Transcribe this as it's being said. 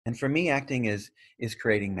And for me, acting is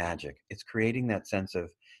creating magic. It's creating that sense of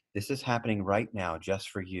this is happening right now just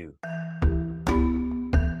for you.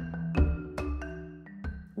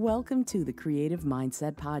 Welcome to the Creative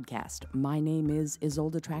Mindset Podcast. My name is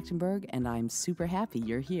Isolde Trachtenberg, and I'm super happy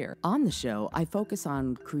you're here. On the show, I focus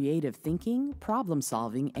on creative thinking, problem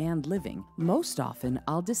solving, and living. Most often,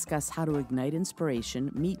 I'll discuss how to ignite inspiration,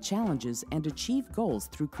 meet challenges, and achieve goals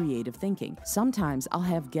through creative thinking. Sometimes I'll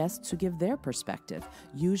have guests who give their perspective.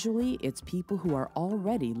 Usually, it's people who are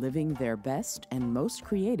already living their best and most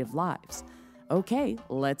creative lives. Okay,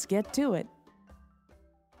 let's get to it.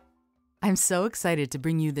 I'm so excited to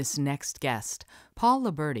bring you this next guest. Paul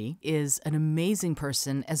Liberti is an amazing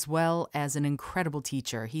person as well as an incredible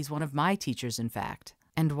teacher. He's one of my teachers, in fact.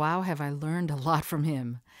 And wow, have I learned a lot from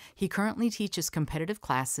him. He currently teaches competitive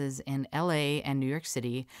classes in LA and New York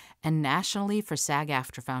City and nationally for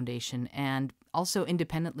SAG-AFTRA Foundation and also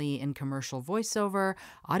independently in commercial voiceover,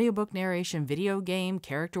 audiobook narration, video game,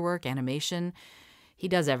 character work, animation. He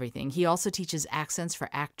does everything. He also teaches accents for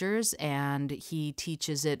actors, and he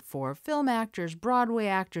teaches it for film actors, Broadway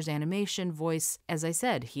actors, animation, voice. As I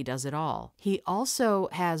said, he does it all. He also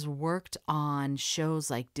has worked on shows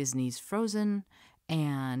like Disney's Frozen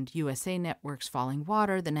and USA Network's Falling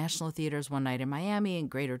Water, the National Theater's One Night in Miami, and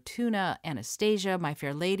Greater Tuna, Anastasia, My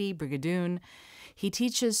Fair Lady, Brigadoon. He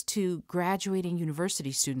teaches to graduating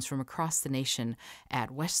university students from across the nation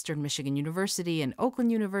at Western Michigan University and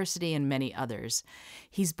Oakland University and many others.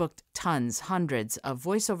 He's booked hundreds of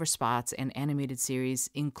voiceover spots and animated series,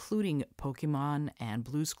 including Pokemon and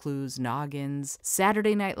Blue's Clues, Noggins,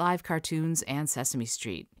 Saturday Night Live cartoons, and Sesame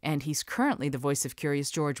Street. And he's currently the voice of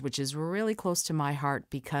Curious George, which is really close to my heart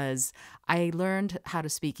because I learned how to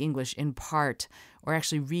speak English in part, or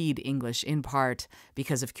actually read English in part,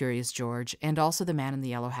 because of Curious George, and also The Man in the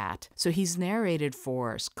Yellow Hat. So he's narrated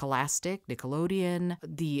for Scholastic, Nickelodeon,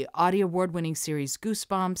 the Audie Award-winning series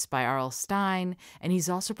Goosebumps by R.L. Stine, and he's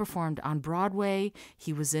also performed on Broadway.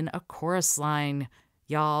 He was in A Chorus Line,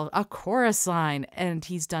 y'all, A Chorus Line, and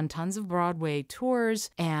he's done tons of Broadway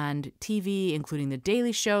tours and TV, including The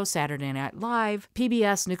Daily Show, Saturday Night Live,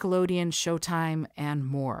 PBS, Nickelodeon, Showtime, and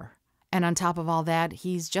more. And on top of all that,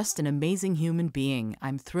 he's just an amazing human being.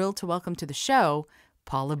 I'm thrilled to welcome to the show,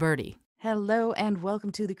 Paul Liberti. Hello, and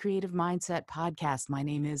welcome to the Creative Mindset Podcast. My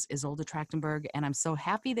name is Isolde Trachtenberg, and I'm so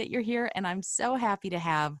happy that you're here, and I'm so happy to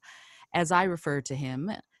have, as I refer to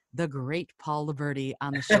him, the great Paul Liberti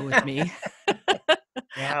on the show with me.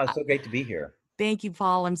 Wow, it's so great to be here. Thank you,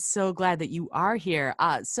 Paul. I'm so glad that you are here.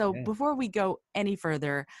 Yeah. Before we go any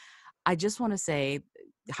further, I just want to say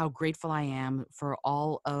how grateful I am for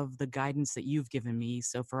all of the guidance that you've given me.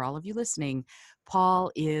 So for all of you listening,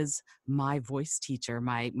 Paul is my voice teacher,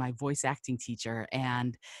 my voice acting teacher,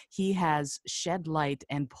 and he has shed light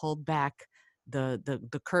and pulled back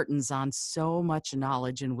the curtains on so much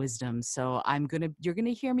knowledge and wisdom. So you're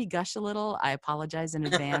gonna hear me gush a little. I apologize in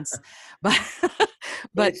advance, but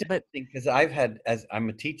Well, it's but interesting because I've had, as I'm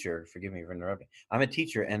a teacher, forgive me for interrupting, I'm a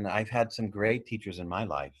teacher and I've had some great teachers in my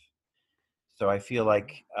life. So I feel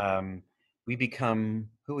like we become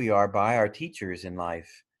who we are by our teachers in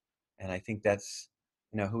life. And I think that's,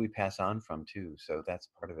 who we pass on from too. So that's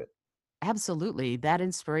part of it. absolutely, that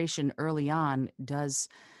inspiration early on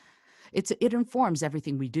it informs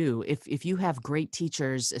everything we do. If you have great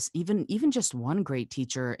teachers, even just one great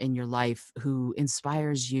teacher in your life who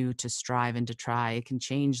inspires you to strive and to try, it can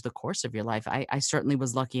change the course of your life. I certainly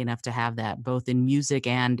was lucky enough to have that both in music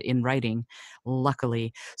and in writing,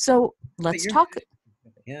 luckily. So But let's you're, talk.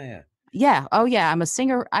 yeah, yeah. Yeah. Oh, yeah. I'm a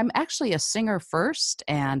singer. I'm actually a singer first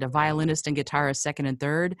and a Wow. violinist and guitarist second and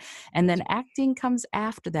third. And That's then acting comes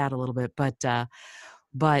after that a little bit.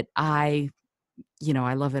 But I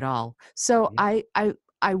love it all. So yeah.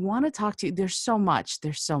 I want to talk to you. There's so much.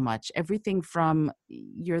 There's so much. Everything from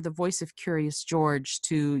you're the voice of Curious George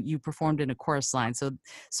to you performed in A Chorus Line.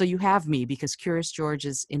 So you have me because Curious George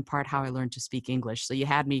is in part how I learned to speak English. So you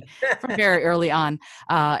had me from very early on.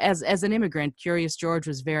 As an immigrant, Curious George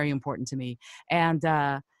was very important to me, and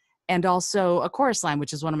and also A Chorus Line,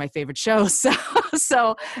 which is one of my favorite shows.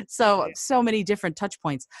 So so many different touch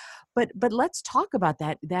points. But let's talk about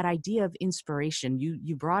that idea of inspiration.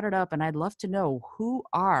 You brought it up, and I'd love to know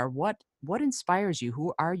what inspires you.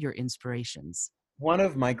 Who are your inspirations? One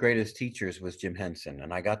of my greatest teachers was Jim Henson,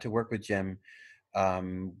 and I got to work with Jim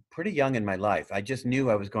pretty young in my life. I just knew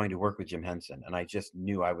I was going to work with Jim Henson, and I just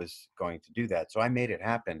knew I was going to do that. So I made it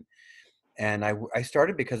happen. And I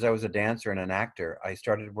started because I was a dancer and an actor. I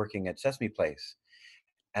started working at Sesame Place,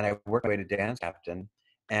 and I worked my way to dance captain.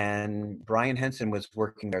 And Brian Henson was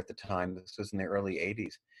working there at the time. This was in the early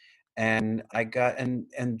 80s. And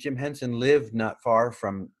and Jim Henson lived not far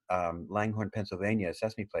from Langhorne, Pennsylvania,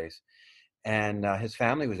 Sesame Place, and his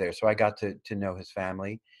family was there. So I got to know his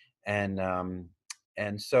family, and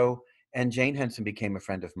and so and Jane Henson became a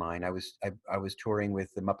friend of mine. I was touring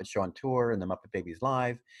with the Muppet Show on tour and the Muppet Babies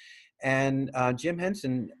Live, and Jim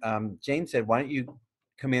Henson, Jane said, "Why don't you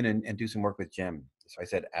come in and do some work with Jim?" So I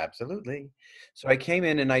said, "Absolutely." So I came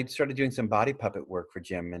in and I started doing some body puppet work for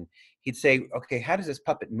Jim, and he'd say, "Okay, how does this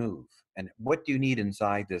puppet move? And what do you need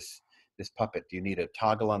inside this puppet? Do you need a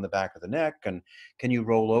toggle on the back of the neck? And can you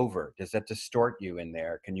roll over? Does that distort you in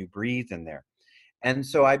there? Can you breathe in there?" And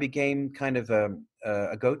so I became kind of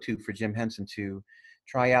a go-to for Jim Henson to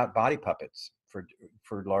try out body puppets for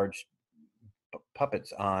large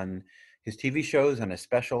puppets on his TV shows, on his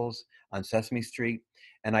specials, on Sesame Street,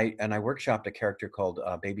 and I workshopped a character called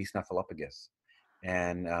Baby Snuffleupagus,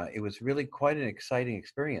 and it was really quite an exciting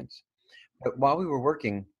experience. But while we were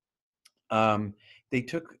working, um, they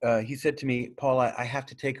took. He said to me, "Paul, I have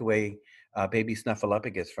to take away Baby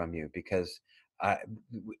Snuffleupagus from you because I,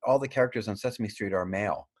 all the characters on Sesame Street are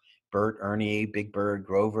male. Bert, Ernie, Big Bird,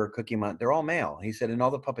 Grover, Cookie Monster—they're all male." He said, "And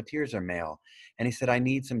all the puppeteers are male." And he said, "I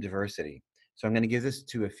need some diversity, so I'm going to give this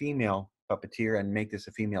to a female puppeteer and make this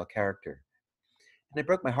a female character." And it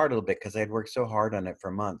broke my heart a little bit because I had worked so hard on it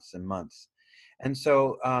for months and months. And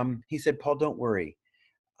so he said, "Paul, don't worry.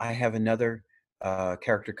 I have another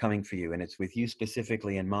character coming for you, and it's with you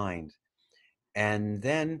specifically in mind." And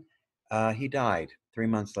then he died 3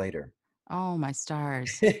 months later. Oh, my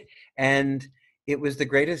stars. And it was the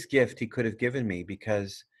greatest gift he could have given me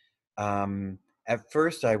because um, at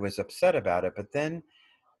first I was upset about it, but then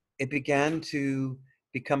it began to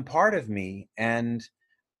become part of me. And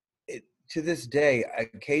to this day,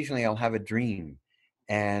 occasionally I'll have a dream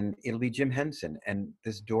and it'll be Jim Henson, and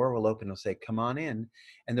this door will open and say, "Come on in."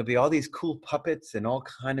 And there'll be all these cool puppets and all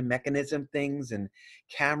kind of mechanism things and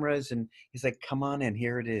cameras. And he's like, "Come on in,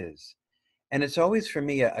 here it is." And it's always for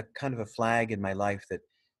me a kind of a flag in my life that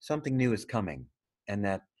something new is coming, and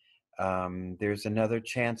that there's another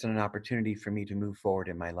chance and an opportunity for me to move forward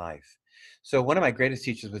in my life. So one of my greatest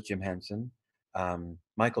teachers was Jim Henson,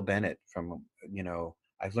 Michael Bennett.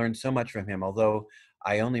 I've learned so much from him. Although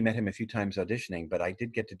I only met him a few times auditioning, but I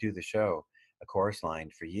did get to do the show, a chorus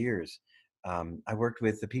line, for years. I worked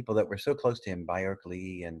with the people that were so close to him, Bjork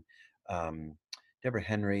Lee and um, Deborah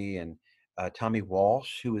Henry and Tommy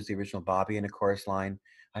Walsh, who was the original Bobby in a chorus line.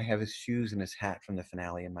 I have his shoes and his hat from the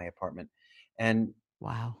finale in my apartment. And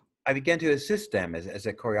Wow. I began to assist them as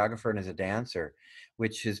a choreographer and as a dancer,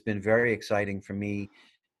 which has been very exciting for me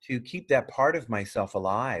to keep that part of myself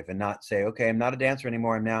alive and not say, "Okay, I'm not a dancer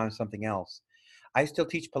anymore. I'm now something else." I still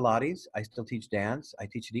teach Pilates. I still teach dance. I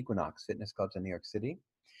teach at Equinox Fitness Clubs in New York City.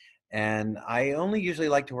 And I only usually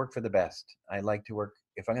like to work for the best. I like to work,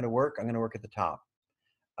 if I'm going to work, I'm going to work at the top.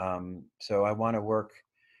 So I want to work,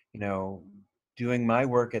 you know, doing my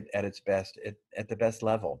work at its best, at the best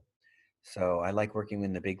level. So I like working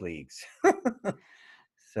in the big leagues.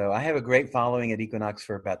 So I have a great following at Equinox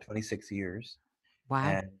for about 26 years, Wow.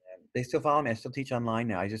 and they still follow me. I still teach online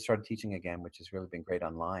now. I just started teaching again, which has really been great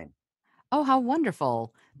online. Oh, how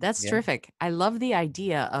wonderful. That's Yeah. terrific. I love the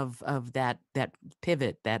idea of that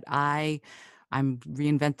pivot that I'm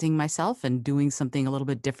reinventing myself and doing something a little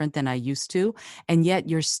bit different than I used to, and yet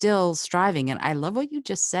you're still striving. And I love what you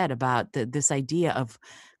just said about this idea of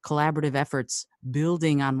collaborative efforts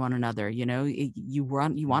building on one another. You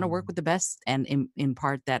want to work with Mm. the best, and in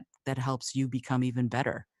part that helps you become even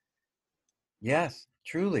better. Yes,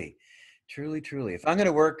 truly, truly, truly. If I'm going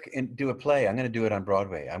to work and do a play, I'm going to do it on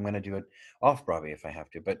Broadway. I'm going to do it off Broadway if I have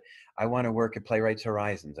to. But I want to work at Playwrights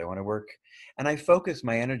Horizons. I want to work, and I focus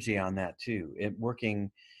my energy on that too.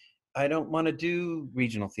 I don't want to do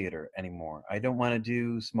regional theater anymore. I don't want to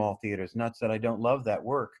do small theaters. Not that I don't love that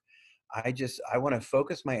work. I want to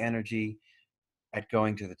focus my energy at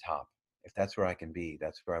going to the top. If that's where I can be,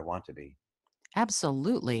 that's where I want to be.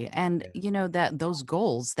 Absolutely. And Yeah. that those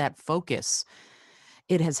goals, that focus,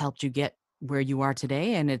 it has helped you get where you are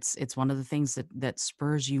today, and it's one of the things that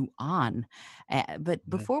spurs you on. But Yeah.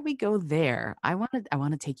 before we go there, I want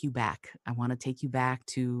to take you back. I want to take you back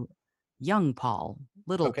to young Paul,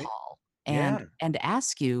 little Okay. Paul, Yeah. and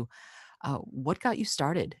ask you what got you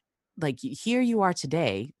started. Like here you are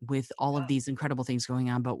today with all of these incredible things going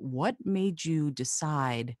on, but what made you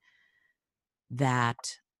decide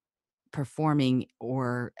that performing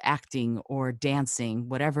or acting or dancing,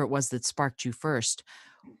 whatever it was that sparked you first,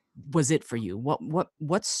 was it for you?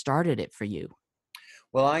 What started it for you?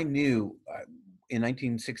 Well, I knew in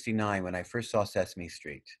 1969 when I first saw Sesame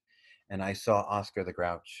Street and I saw Oscar the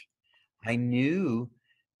Grouch, I knew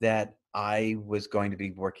that I was going to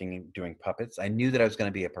be working and doing puppets. I knew that I was going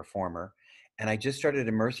to be a performer. And I just started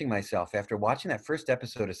immersing myself after watching that first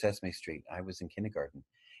episode of Sesame Street. I was in kindergarten.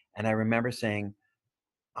 And I remember saying,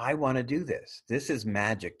 I want to do this. This is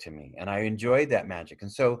magic to me. And I enjoyed that magic.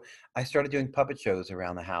 And so I started doing puppet shows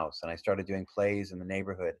around the house and I started doing plays in the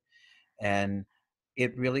neighborhood. And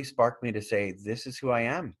it really sparked me to say, this is who I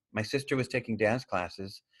am. My sister was taking dance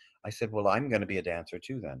classes. I said, well, I'm going to be a dancer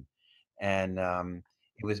too then. And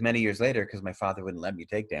it was many years later, because my father wouldn't let me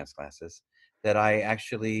take dance classes, that I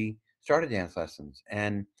actually started dance lessons.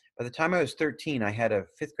 And by the time I was 13, I had a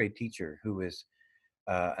fifth grade teacher who was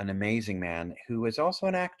an amazing man who was also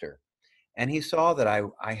an actor. And he saw that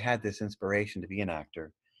I had this inspiration to be an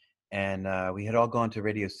actor. And we had all gone to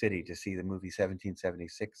Radio City to see the movie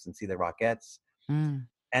 1776 and see the Rockettes. Mm.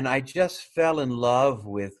 And I just fell in love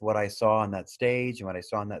with what I saw on that stage and what I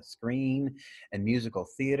saw on that screen, and musical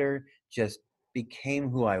theater just became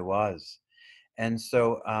who I was. And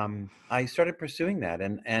so I started pursuing that.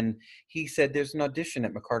 And he said, there's an audition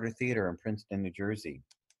at McCarter Theater in Princeton, New Jersey.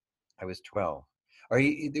 I was 12. Or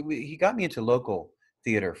he got me into local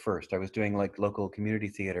theater first. I was doing like local community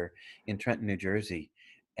theater in Trenton, New Jersey,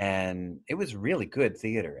 and it was really good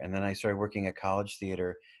theater. And then I started working at college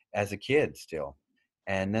theater as a kid still.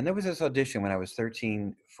 And then there was this audition when I was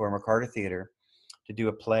 13 for McCarter Theater to do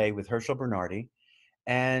a play with Herschel Bernardi.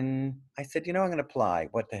 And I said, I'm going to apply.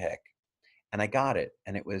 What the heck? And I got it.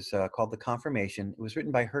 And it was called The Confirmation. It was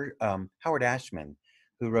written by Howard Ashman,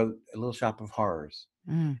 who wrote A Little Shop of Horrors,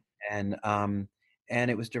 Mm. and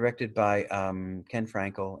it was directed by Ken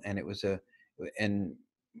Frankel, and it was a and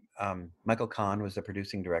Michael Kahn was the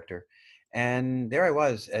producing director, and there I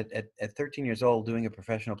was at 13 years old doing a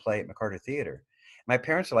professional play at McCarter Theater. My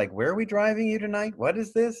parents are like, "Where are we driving you tonight? What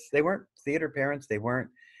is this?" They weren't theater parents. They weren't,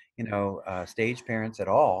 stage parents at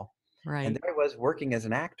all. And Right. there I was working as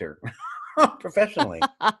an actor professionally.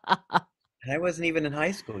 And I wasn't even in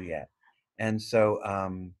high school yet. And so,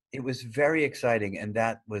 it was very exciting, and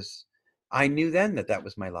I knew then that that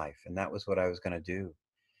was my life, and that was what I was gonna do.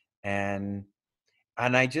 And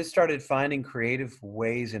I just started finding creative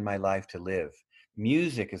ways in my life to live.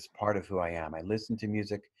 Music is part of who I am. I listen to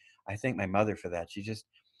music. I thank my mother for that. She just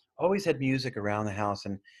always had music around the house,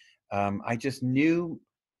 and, I just knew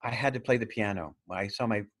I had to play the piano. I saw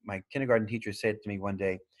my kindergarten teacher said to me one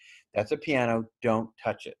day, "That's a piano, don't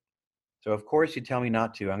touch it." So of course you tell me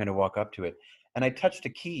not to, I'm gonna walk up to it. And I touched a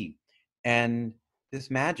key and this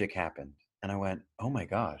magic happened. And I went, oh my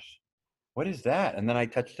gosh, what is that? And then I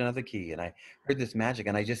touched another key and I heard this magic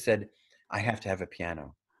and I just said, I have to have a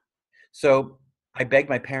piano. So I begged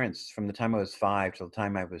my parents from the time I was 5 till the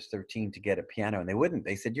time I was 13 to get a piano, and they wouldn't.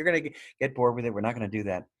 They said, you're gonna get bored with it. We're not gonna do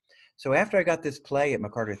that. So after I got this play at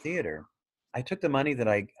McCarter Theater, I took the money that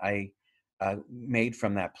I made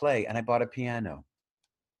from that play and I bought a piano,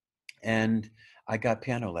 and I got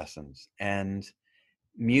piano lessons. And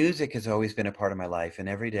music has always been a part of my life. And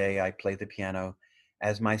every day I play the piano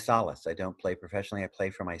as my solace. I don't play professionally, I play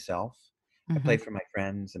for myself. I play Mhm. for my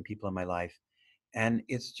friends and people in my life. And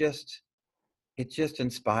it just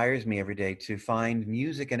inspires me every day to find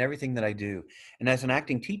music in everything that I do. And as an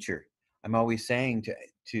acting teacher, I'm always saying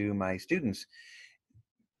to my students,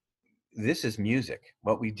 this is music.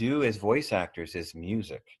 What we do as voice actors is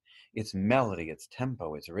music. It's melody, it's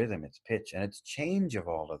tempo, it's rhythm, it's pitch, and it's change of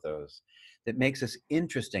all of those that makes us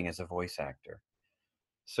interesting as a voice actor.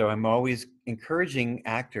 So I'm always encouraging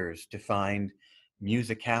actors to find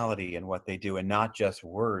musicality in what they do and not just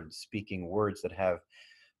words, speaking words that have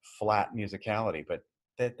flat musicality, but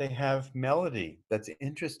that they have melody that's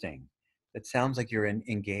interesting, that sounds like you're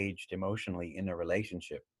engaged emotionally in a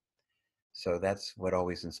relationship. So that's what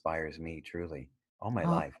always inspires me truly, all my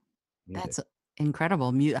Oh, life, music. that's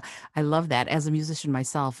incredible. I love that. As a musician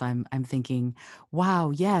myself, I'm thinking,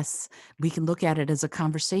 wow, yes, we can look at it as a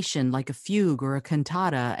conversation, like a fugue or a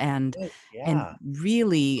cantata, Yes, and yeah,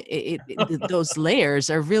 really, those layers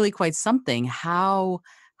are really quite something. yeah,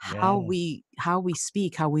 How we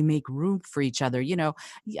speak, how we make room for each other. Yeah,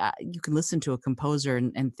 you can listen to a composer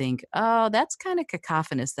and think, oh, that's kind of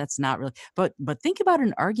cacophonous. That's not really. But think about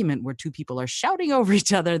an argument where two people are shouting over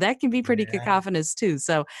each other. That can be pretty yeah, cacophonous too.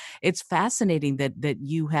 So it's fascinating that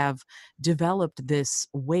you have developed this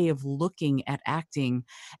way of looking at acting,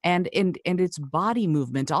 and its body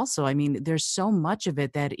movement also. I mean, there's so much of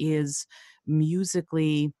it that is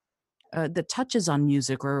musically that touches on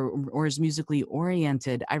music or is musically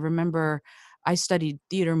oriented. I remember I studied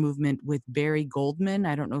theater movement with Barry Goldman.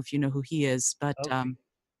 I don't know if you know who he is, but okay,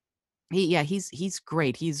 he's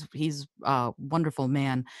great. He's a wonderful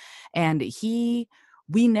man, and he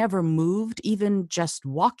we never moved, even just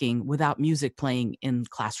walking, without music playing in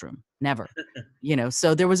classroom. Never.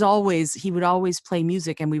 So there was always he would always play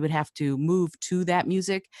music, and we would have to move to that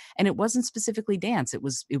music, and it wasn't specifically dance. It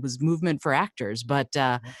was movement for actors, but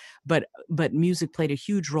music played a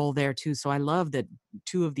huge role there too. So I love that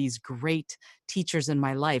two of these great teachers in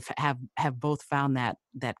my life have both found that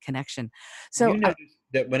connection. You So notice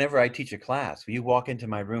that whenever I teach a class, you walk into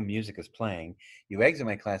my room, music is playing. You exit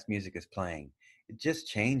my class, music is playing. It just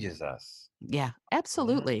changes us. yeah, Yeah.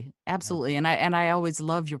 absolutely, Yeah. absolutely, and I always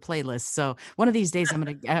love your playlists. So one of these days, I'm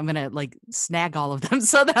gonna like snag all of them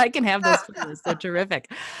so that I can have those playlists. They're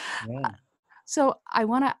terrific. Yeah. So I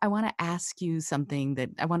wanna ask you something that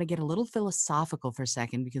I wanna get a little philosophical for a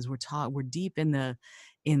second because we're deep in the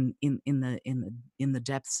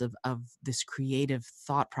depths of this creative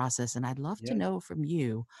thought process, and I'd love to Yes. know from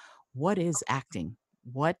you, what is acting?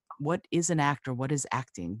 What is an actor? What is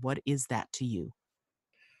acting? What is that to you?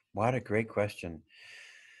 What a great question.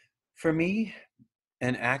 For me,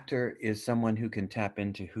 an actor is someone who can tap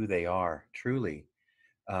into who they are, truly,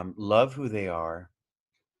 love who they are,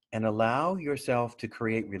 and allow yourself to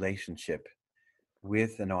create relationship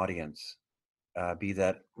with an audience, be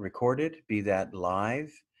that recorded, be that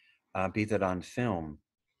live, be that on film,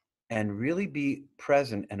 and really be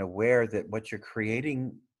present and aware that what you're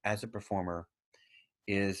creating as a performer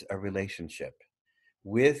is a relationship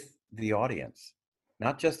with the audience,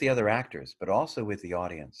 not just the other actors, but also with the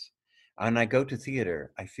audience. When I go to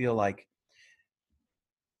theater, I feel like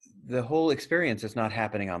the whole experience is not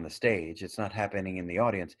happening on the stage, it's not happening in the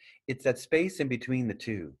audience. It's that space in between the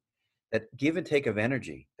two, that give and take of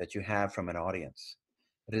energy that you have from an audience.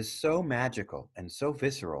 It is so magical and so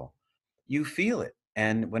visceral. You feel it.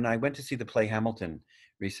 And when I went to see the play Hamilton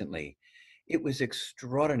recently, it was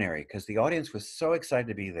extraordinary because the audience was so excited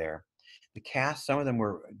to be there. The cast, some of them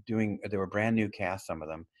they were brand new cast, some of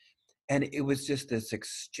them. And it was just this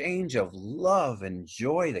exchange of love and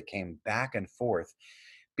joy that came back and forth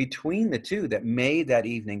between the two that made that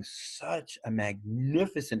evening such a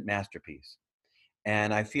magnificent masterpiece.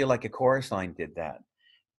 And I feel like a chorus line did that.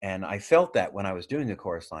 And I felt that when I was doing a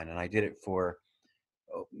chorus line, and I did it for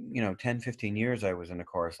 10, 15 years. I was in a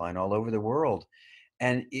chorus line all over the world.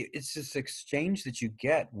 And it's this exchange that you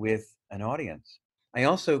get with an audience. I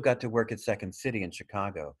also got to work at Second City in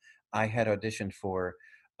Chicago. I had auditioned for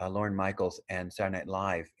Lorne Michaels and Saturday Night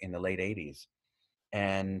Live in the late 80s.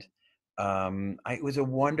 And it was a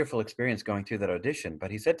wonderful experience going through that audition.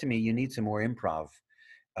 But he said to me, "You need some more improv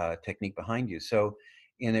technique behind you." So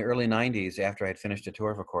in the early 90s, after I had finished a tour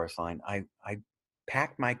of a chorus line, I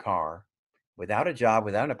packed my car without a job,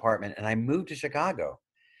 without an apartment, and I moved to Chicago.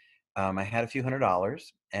 I had a few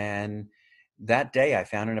 $100s, and that day I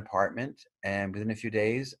found an apartment, and within a few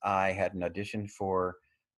days I had an audition for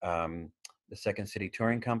um, the Second City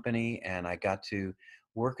Touring Company, and I got to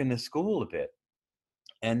work in the school a bit.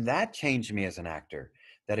 And that changed me as an actor.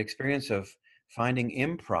 That experience of finding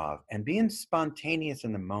improv and being spontaneous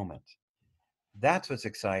in the moment. That's what's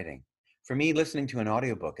exciting. For me, listening to an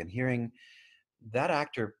audiobook and hearing that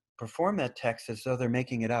actor perform that text as though they're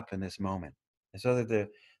making it up in this moment, as though they're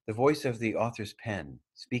the voice of the author's pen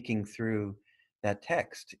speaking through that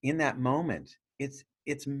text in that moment. It's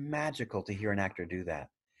magical to hear an actor do that.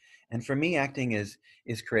 And for me, acting is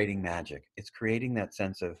creating magic. It's creating that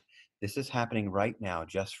sense of this is happening right now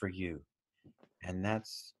just for you. And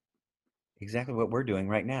that's exactly what we're doing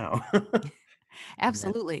right now. Yeah.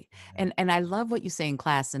 Absolutely. And I love what you say in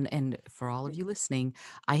class, and for all of you listening,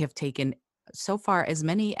 I have taken so far as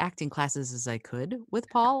many acting classes as I could with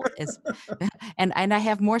Paul as and I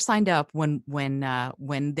have more signed up when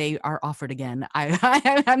they are offered again.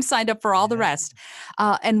 I'm signed up for all the Yeah. rest.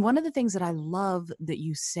 And one of the things that I love that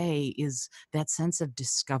you say is that sense of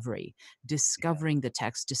discovery, Yeah. discovering the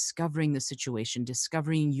text, discovering the situation,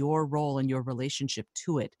 discovering your role and your relationship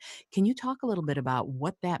to it. Can you talk a little bit about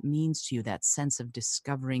what that means to you, that sense of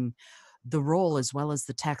discovering the role as well as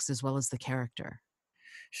the text, as well as the character?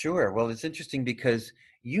 Sure. Well, it's interesting because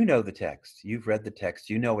you know the text, you've read the text,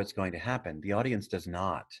 you know what's going to happen. The audience does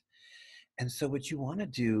not. And so, what you want to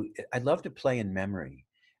do, I love to play in memory.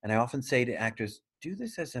 And I often say to actors, do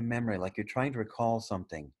this as a memory, like you're trying to recall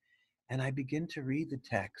something. And I begin to read the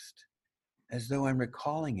text as though I'm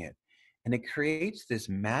recalling it. And it creates this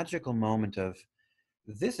magical moment of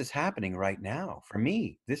this is happening right now for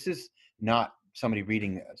me. This is not somebody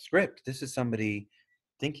reading a script. This is somebody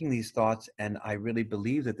thinking these thoughts. And I really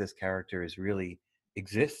believe that this character is really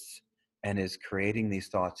exists and is creating these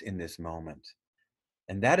thoughts in this moment.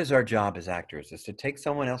 And that is our job as actors, is to take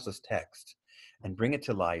someone else's text and bring it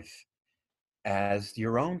to life as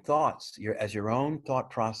your own thoughts, as your own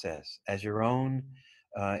thought process, as your own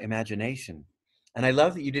imagination. And I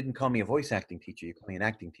love that you didn't call me a voice acting teacher. You call me an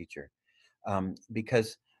acting teacher,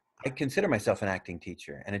 because I consider myself an acting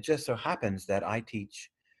teacher. And it just so happens that I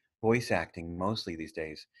teach voice acting mostly these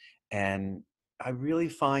days. And I really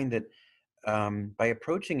find that by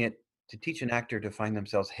approaching it to teach an actor to find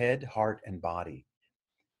themselves head, heart, and body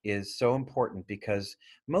is so important, because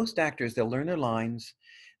most actors, they'll learn their lines,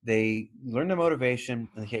 they learn their motivation,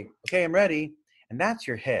 and okay, I'm ready. And that's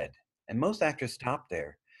your head. And most actors stop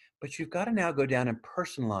there. But you've got to now go down and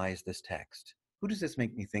personalize this text. Who does this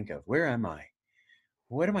make me think of? Where am I?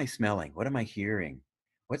 What am I smelling? What am I hearing?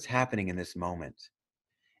 What's happening in this moment?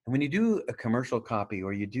 And when you do a commercial copy,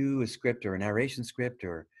 or you do a script or a narration script,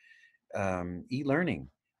 or e-learning,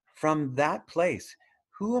 from that place,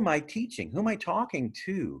 who am I teaching? Who am I talking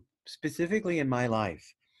to specifically in my life?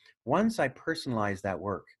 Once I personalize that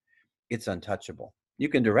work, it's untouchable. You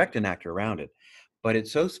can direct an actor around it, but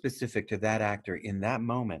it's so specific to that actor in that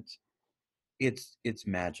moment. It's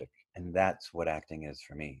magic. And that's what acting is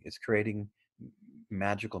for me. It's creating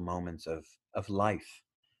magical moments of life,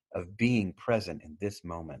 of being present in this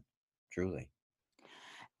moment, truly.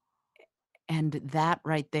 And that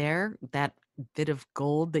right there, that bit of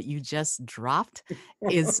gold that you just dropped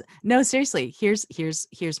is no, seriously,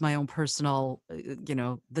 here's my own personal,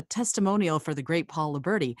 the testimonial for the great Paul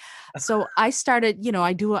Liberti. So I started,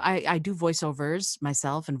 I do voiceovers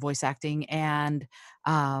myself and voice acting,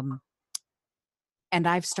 um and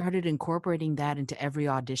I've started incorporating that into every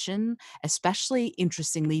audition, especially,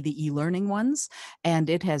 interestingly, the e-learning ones, and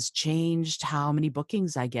it has changed how many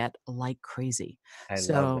bookings I get like crazy. I love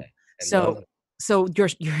So that. I so love it. so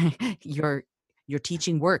your your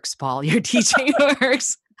teaching works, Paul. Your teaching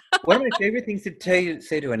works. One of my favorite things to tell you,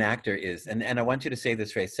 say to an actor is, and I want you to say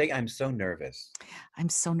this phrase, say, I'm so nervous. I'm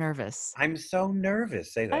so nervous. I'm so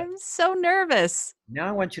nervous. Say that. I'm so nervous. Now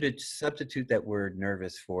I want you to substitute that word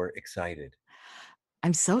nervous for excited.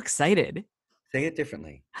 I'm so excited. Say it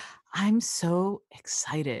differently. I'm so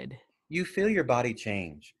excited. You feel your body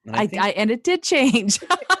change. And I think I and it did change.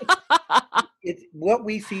 it's what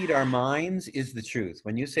we feed our minds is the truth.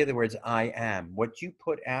 When you say the words I am, what you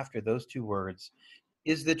put after those two words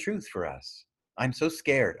is the truth for us. I'm so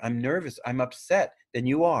scared. I'm nervous. I'm upset. Then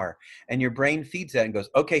you are. And your brain feeds that and goes,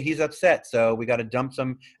 okay, he's upset. So we got to dump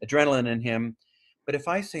some adrenaline in him. But if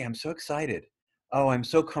I say, I'm so excited, oh, I'm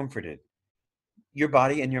so comforted, your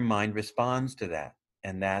body and your mind responds to that.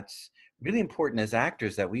 And that's really important as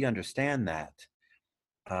actors, that we understand that.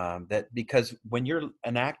 That because when you're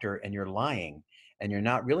an actor and you're lying and you're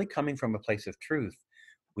not really coming from a place of truth,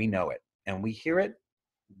 we know it and we hear it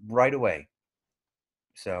right away.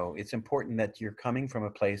 So it's important that you're coming from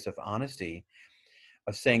a place of honesty,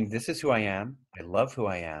 of saying, this is who I am. I love who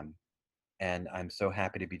I am. And I'm so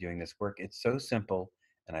happy to be doing this work. It's so simple.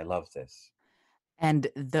 And I love this. And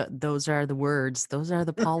those are the words. Those are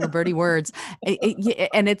the Paul Liberti words. Yeah,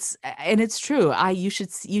 and it's true. You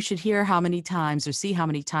should hear how many times, or see how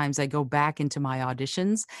many times I go back into my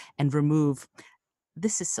auditions and remove,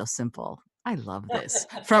 "This is so simple. I love this,"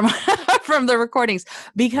 from from the recordings,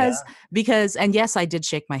 Yeah. because and yes, I did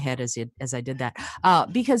shake my head as I did that,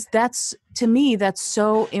 because that's, to me, that's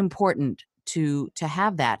so important to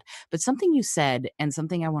have that. But something you said, and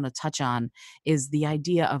something I want to touch on, is the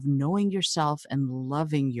idea of knowing yourself and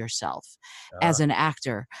loving yourself as Uh, an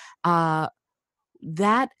actor. Uh,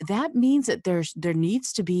 that means that there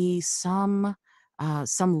needs to be some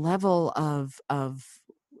level of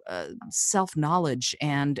self-knowledge,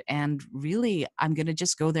 and really, I'm going to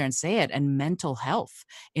just go there and say it, and mental health,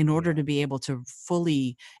 in order yeah. to be able to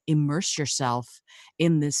fully immerse yourself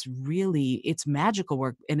in this, really, it's magical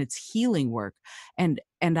work and it's healing work. And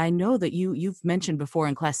I know that you've mentioned before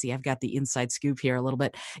in class, see, I've got the inside scoop here a little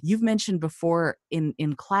bit. You've mentioned before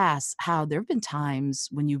in class how there have been times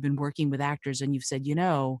when you've been working with actors and you've said,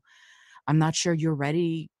 I'm not sure you're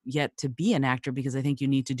ready yet to be an actor, because I think you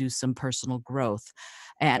need to do some personal growth.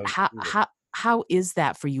 And Oh, truly. how is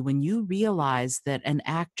that for you when you realize that an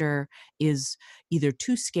actor is either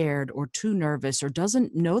too scared or too nervous, or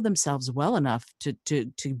doesn't know themselves well enough to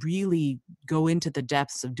really go into the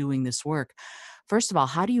depths of doing this work? First of all,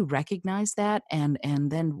 how do you recognize that? And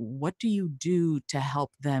then what do you do to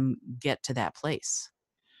help them get to that place?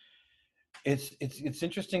 It's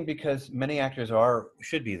interesting because many actors are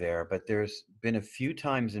should be there, but there's been a few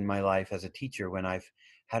times in my life as a teacher when I've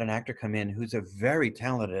had an actor come in who's a very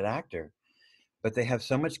talented actor, but they have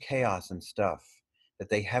so much chaos and stuff that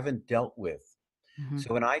they haven't dealt with. Mhm.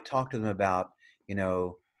 So when I talk to them about, you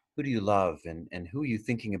know, who do you love and who are you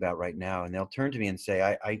thinking about right now, and they'll turn to me and say,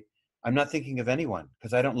 I'm not thinking of anyone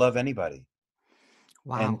because I don't love anybody.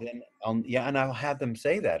 And Wow. then and I'll have them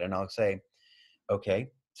say that, and I'll say, Okay.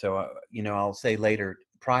 So, I'll say later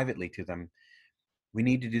privately to them, we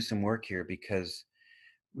need to do some work here because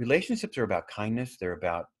relationships are about kindness, they're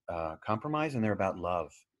about compromise, and they're about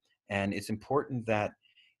love. And it's important that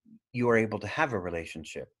you are able to have a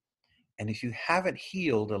relationship. And if you haven't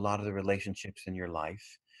healed a lot of the relationships in your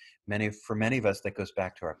life, for many of us, that goes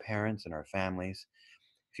back to our parents and our families.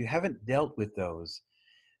 If you haven't dealt with those,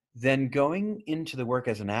 then going into the work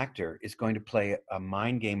as an actor is going to play a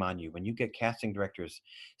mind game on you. When you get casting directors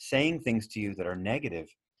saying things to you that are negative,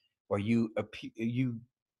 or you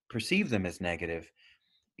perceive them as negative,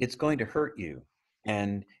 it's going to hurt you.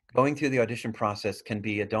 And going through the audition process can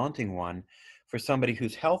be a daunting one for somebody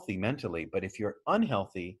who's healthy mentally. But if you're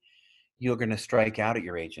unhealthy, you're going to strike out at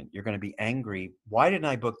your agent. You're going to be angry. Why didn't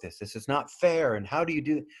I book this? This is not fair. And how do you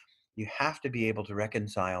do it? You have to be able to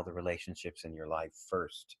reconcile the relationships in your life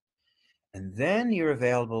first. And then you're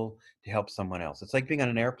available to help someone else. It's like being on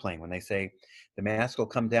an airplane when they say the mask will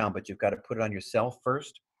come down, but you've got to put it on yourself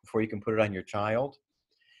first before you can put it on your child.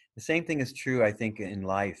 The same thing is true, I think, in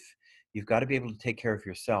life. You've got to be able to take care of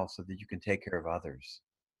yourself so that you can take care of others.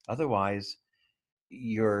 Otherwise,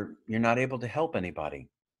 you're not able to help anybody,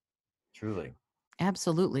 truly.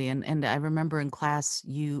 Absolutely. And I remember in class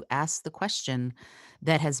you asked the question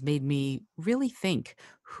that has made me really think,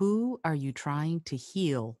 who are you trying to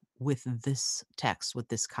heal with this text, with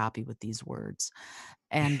this copy, with these words?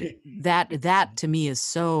 And that to me is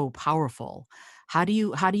so powerful. How do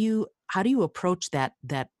you approach that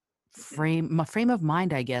frame of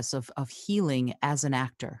mind, I guess, of healing as an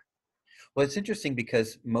actor? Well, it's interesting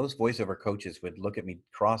because most voiceover coaches would look at me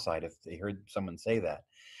cross-eyed if they heard someone say that.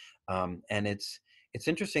 And it's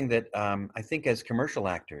interesting that I think as commercial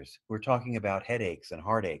actors, we're talking about headaches and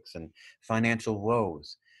heartaches and financial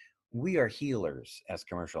woes. We are healers as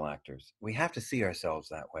commercial actors. We have to see ourselves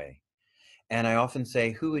that way. And I often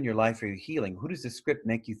say, who in your life are you healing? Who does this script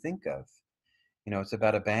make you think of? It's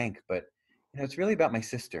about a bank, but it's really about my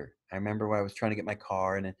sister. I remember when I was trying to get my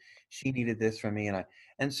car and she needed this from me.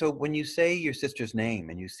 And so when you say your sister's name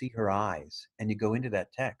and you see her eyes and you go into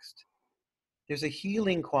that text, there's a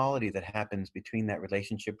healing quality that happens between that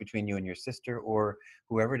relationship between you and your sister or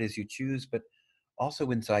whoever it is you choose, but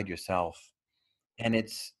also inside yourself. And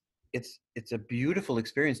it's a beautiful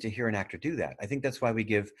experience to hear an actor do that. I think that's why we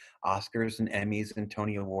give Oscars and Emmys and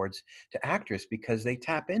Tony Awards to actors, because they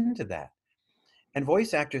tap into that. And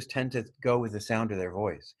voice actors tend to go with the sound of their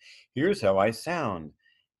voice. Here's how I sound.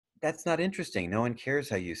 That's not interesting. No one cares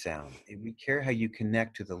how you sound. We care how you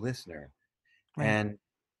connect to the listener. Right. And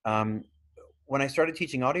um, when I started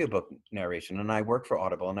teaching audiobook narration, and I work for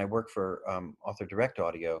Audible and I work for Author Direct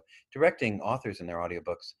Audio, directing authors in their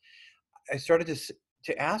audiobooks, I started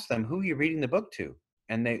to ask them, who are you reading the book to?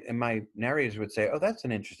 And my narrators would say, oh, that's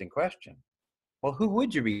an interesting question. Well, who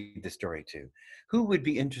would you read the story to? Who would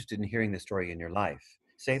be interested in hearing the story in your life?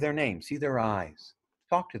 Say their name, see their eyes,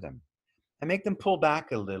 talk to them. I make them pull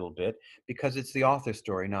back a little bit because it's the author's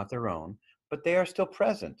story, not their own, but they are still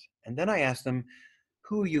present. And then I ask them,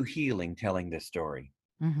 who are you healing telling this story?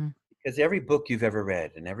 Mhm. Because every book you've ever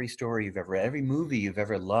read and every story you've ever read, every movie you've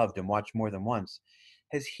ever loved and watched more than once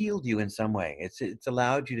has healed you in some way. It's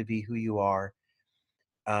allowed you to be who you are,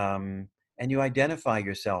 um, and you identify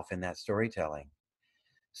yourself in that storytelling.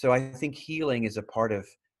 So I think healing is a part of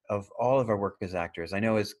all of our work as actors. I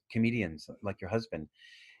know as comedians, like your husband,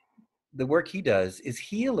 the work he does is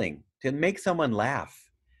healing to make someone laugh.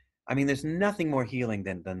 I mean, there's nothing more healing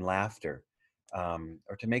than laughter,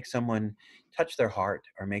 or to make someone touch their heart,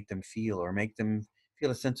 or make them feel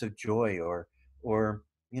a sense of joy, or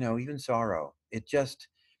even sorrow. It just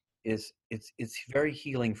is. It's very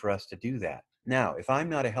healing for us to do that. Now, if I'm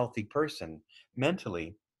not a healthy person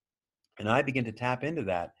mentally, and I begin to tap into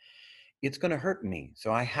that, it's going to hurt me.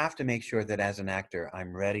 So I have to make sure that as an actor,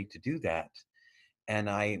 I'm ready to do that, and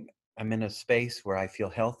I'm in a space where I feel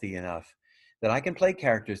healthy enough that I can play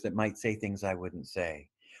characters that might say things I wouldn't say,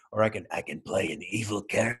 or I can play an evil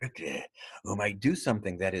character who might do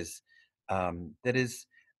something um, that is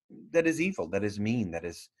that is evil, that is mean, that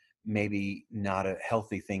is maybe not a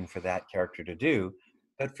healthy thing for that character to do.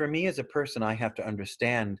 But for me as a person, I have to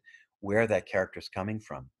understand where that character is coming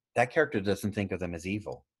from. That character doesn't think of them as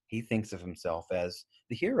evil. He thinks of himself as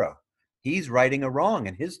the hero. He's righting a wrong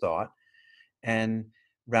in his thought, and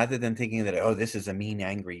rather than thinking that, oh, this is a mean,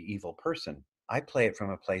 angry, evil person, I play it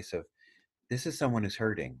from a place of, this is someone who's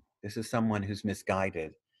hurting. This is someone who's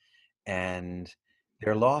misguided, and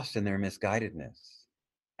they're lost in their misguidedness.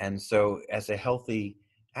 And so, as a healthy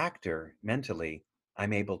actor mentally,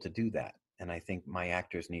 I'm able to do that. And I think my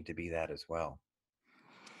actors need to be that as well.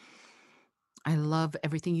 I love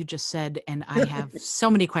everything you just said, and I have so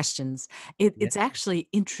many questions. Yeah. It's actually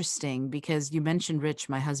interesting because you mentioned Rich,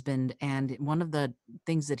 my husband, and one of the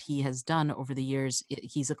things that he has done over the years,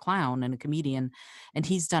 he's a clown and a comedian, and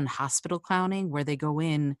he's done hospital clowning where they go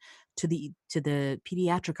in to the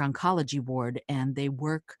pediatric oncology ward and they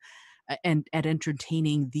work and at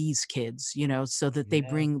entertaining these kids, so that they Yeah.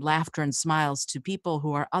 bring laughter and smiles to people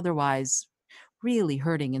who are otherwise really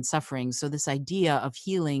hurting and suffering. So this idea of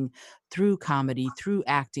healing through comedy, through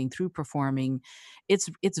acting, through performing, it's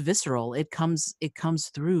visceral. It comes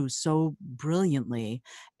through so brilliantly.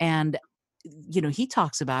 And he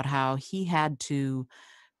talks about how he had to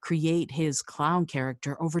create his clown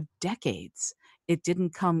character over decades. It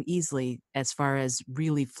didn't come easily as far as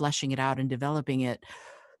really fleshing it out and developing it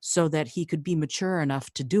so that he could be mature enough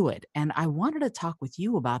to do it. And I wanted to talk with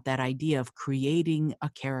you about that idea of creating a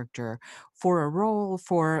character for a role,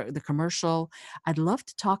 for the commercial. I'd love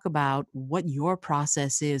to talk about what your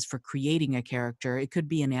process is for creating a character. It could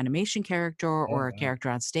be an animation character Oh, or a wow. character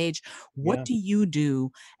on stage. What Yeah. do you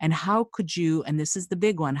do, and how could you, and this is the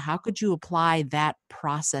big one, how could you apply that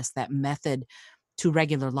process, that method to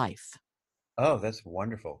regular life? Oh, that's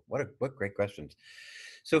wonderful. What great questions.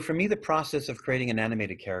 So for me, the process of creating an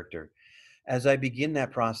animated character, as I begin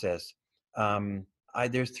that process,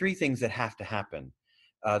 there's three things that have to happen.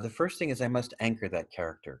 The first thing is I must anchor that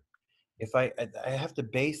character. If I have to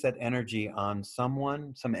base that energy on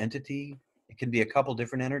someone, some entity. It can be a couple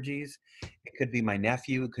different energies. It could be my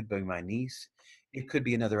nephew. It could be my niece. It could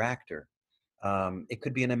be another actor. It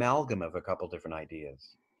could be an amalgam of a couple different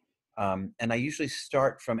ideas. And I usually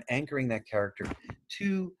start from anchoring that character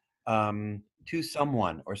to to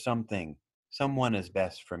someone or something. Someone is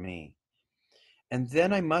best for me, and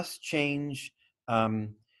then I must change.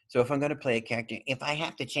 Um, so if I'm going to play a character, if I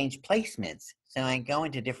have to change placements, so I go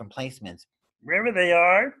into different placements wherever they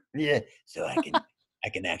are, yeah, so I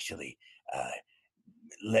can actually uh,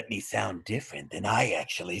 let me sound different than I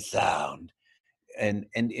actually sound. And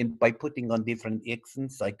by putting on different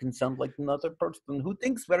accents, I can sound like another person who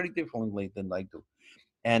thinks very differently than I do.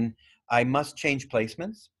 And I must change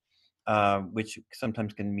placements, which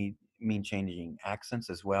sometimes can mean changing accents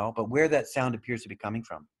as well. But where that sound appears to be coming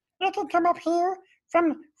from, it can come up here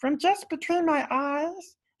from just between my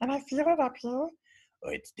eyes, and I feel it up here,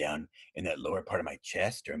 or it's down in that lower part of my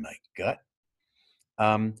chest or my gut.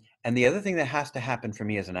 Um, and the other thing that has to happen for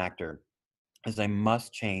me as an actor is I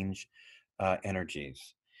must change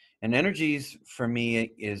energies. And energies for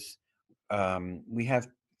me is we have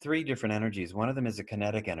three different energies. One of them is a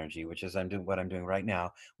kinetic energy, which is what I'm doing right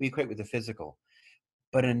now. We equate with the physical.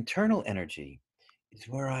 But an internal energy is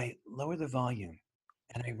where I lower the volume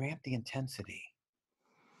and I ramp the intensity,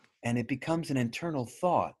 and it becomes an internal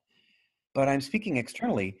thought. But I'm speaking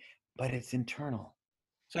externally, but it's internal.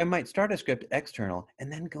 So I might start a script external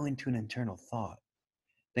and then go into an internal thought,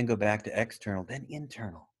 then go back to external, then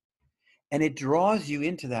internal. And it draws you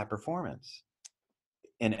into that performance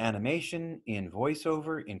in animation, in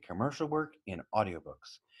voiceover, in commercial work, in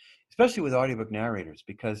audiobooks, especially with audiobook narrators,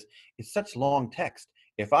 because it's such long text.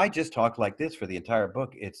 If I just talk like this for the entire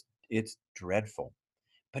book, it's dreadful.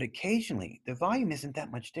 But occasionally the volume isn't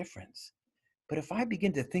that much difference. But if I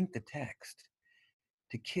begin to think the text,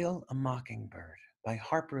 To Kill a Mockingbird by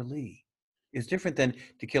Harper Lee is different than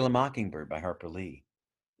To Kill a Mockingbird by Harper Lee.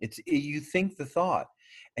 You think the thought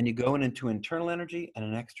and you go into internal energy and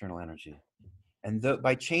an external energy. And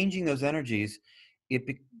by changing those energies,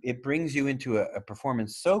 it brings you into a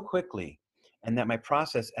performance so quickly, and that my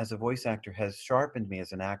process as a voice actor has sharpened me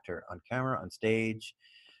as an actor on camera, on stage,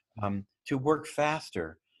 to work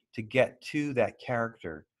faster to get to that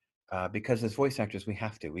character. Because as voice actors, we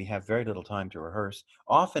have very little time to rehearse.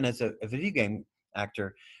 Often, as a video game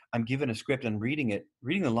actor, I'm given a script and reading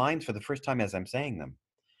the lines for the first time as I'm saying them.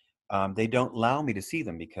 They don't allow me to see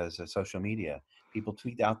them because of social media. People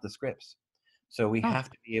tweet out the scripts. So we Oh, have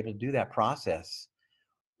to be able to do that process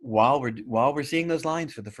while we're seeing those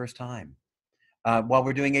lines for the first time. While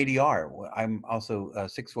we're doing ADR, I'm also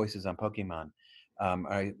Six Voices on Pokemon.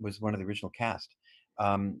 I was one of the original cast.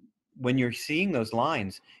 Um, when you're seeing those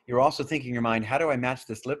lines, you're also thinking in your mind, how do I match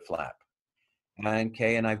this lip flap?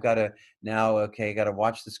 Okay, and I've got to now, okay, got to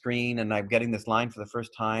watch the screen, and I'm getting this line for the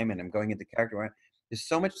first time, and I'm going into character. There's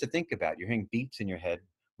so much to think about. You're hearing beats in your head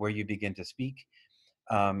where you begin to speak,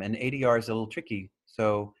 and ADR is a little tricky.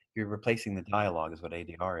 So you're replacing the dialogue, is what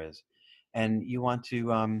ADR is, and you want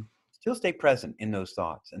to still stay present in those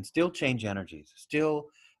thoughts and still change energies, still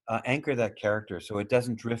anchor that character so it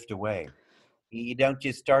doesn't drift away. You don't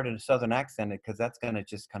just start in a southern accent because that's going to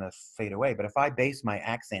just kind of fade away. But if I base my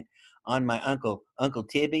accent on my uncle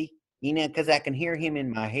Tibby, Because I can hear him in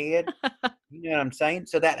my head. You know what I'm saying?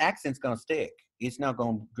 So that accent's going to stick. It's not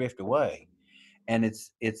going to drift away. And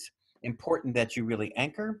it's important that you really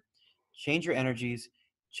anchor, change your energies,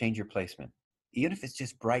 change your placement. Even if it's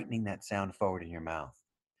just brightening that sound forward in your mouth.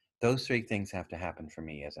 Those three things have to happen for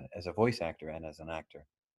me as a voice actor and as an actor.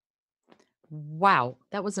 Wow,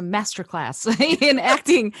 that was a masterclass in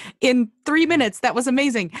acting in 3 Yeah. minutes. That was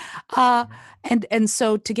amazing. Uh, Yeah. and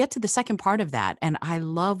so to get to the second part of that, and I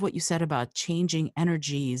love what you said about changing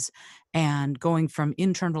energies and going from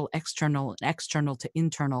external to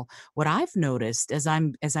internal. What I've noticed as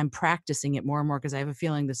I'm practicing it more and more, because I have a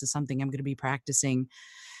feeling this is something I'm going to be practicing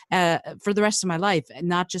for the rest of my life,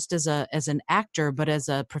 not just as an actor, but as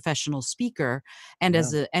a professional speaker and Yeah.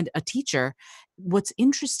 as a teacher. What's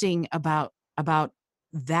interesting about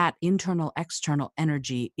that internal external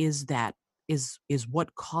energy is that is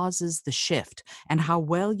what causes the shift, and how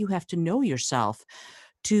well you have to know yourself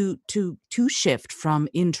to shift from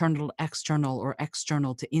internal to external or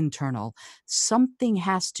external to internal. Something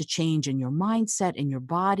has to change in your mindset, in your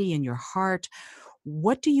body, in your heart.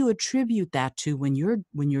 What do you attribute that to when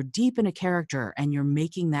you're deep in a character and you're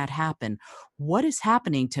making that happen? What is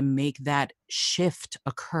happening to make that shift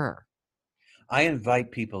occur? I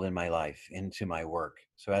invite people in my life into my work.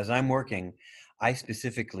 So as I'm working, I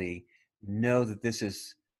specifically know that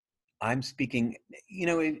I'm speaking,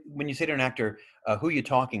 when you say to an actor, who are you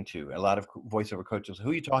talking to? A lot of voiceover coaches,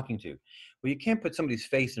 who are you talking to? Well, you can't put somebody's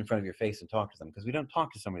face in front of your face and talk to them because we don't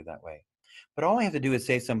talk to somebody that way. But all I have to do is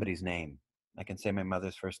say somebody's name. I can say my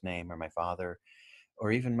mother's first name or my father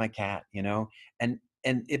or even my cat, and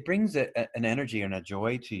it brings an energy and a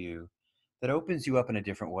joy to you that opens you up in a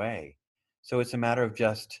different way. So it's a matter of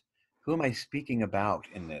just who am I speaking about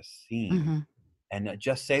in this scene, Mhm. and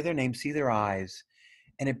just say their name, see their eyes,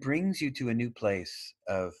 and it brings you to a new place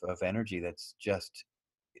of energy that's just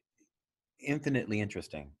infinitely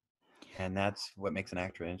interesting. And that's what makes an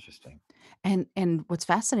actor interesting. And what's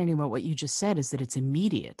fascinating about what you just said is that it's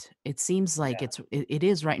immediate. It seems like Yeah. it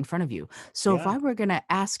is right in front of you. So if Yeah. I were gonna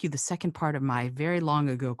ask you the second part of my very long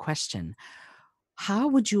ago question, how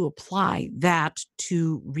would you apply that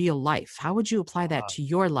to real life? How would you apply that Ah, to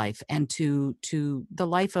your life and to the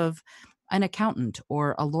life of an accountant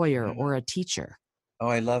or a lawyer yeah. or a teacher? Oh,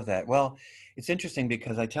 I love that. Well, it's interesting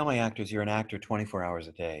because I tell my actors, you're an actor 24 hours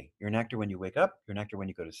a day. You're an actor when you wake up, you're an actor when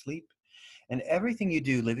you go to sleep. And everything you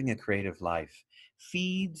do living a creative life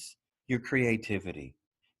feeds your creativity.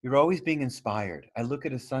 You're always being inspired. I look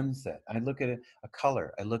at a sunset, I look at a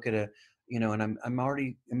color, I look at and I'm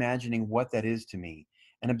already imagining what that is to me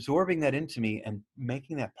and absorbing that into me and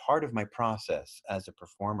making that part of my process as a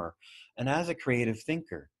performer and as a creative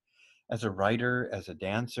thinker, as a writer, as a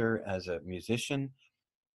dancer, as a musician.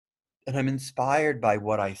 And I'm inspired by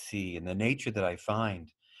what I see and the nature that I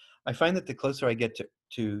find. I find that the closer I get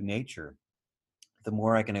to nature, the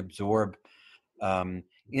more I can absorb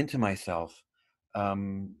into myself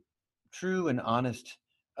um, true and honest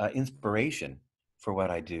inspiration for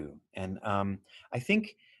what I do. And I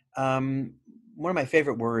think um, one of my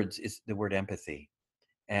favorite words is the word empathy.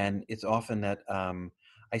 And it's often that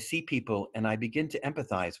I see people and I begin to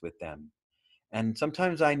empathize with them. And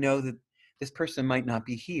sometimes I know that this person might not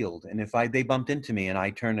be healed. And if they bumped into me and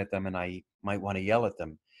I turn at them and I might want to yell at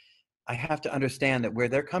them, I have to understand that where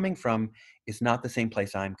they're coming from is not the same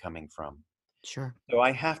place I'm coming from. Sure. So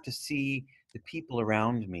I have to see the people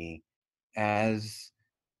around me as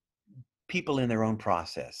people in their own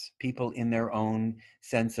process, people in their own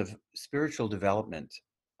sense of spiritual development.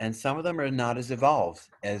 And some of them are not as evolved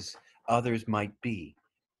as others might be,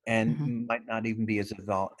 and Mhm. might not even be as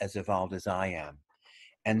evolved as I am.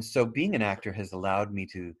 And so being an actor has allowed me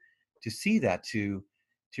to see that, to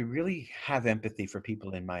really have empathy for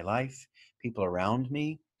people in my life, people around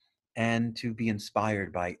me, and to be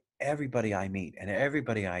inspired by everybody I meet and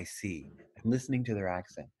everybody I see. I'm listening to their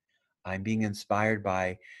accent. I'm being inspired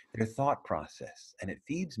by their thought process, and it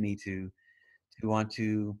feeds me to want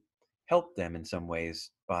to help them in some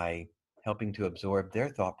ways by helping to absorb their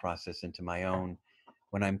thought process into my own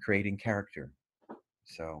when I'm creating character.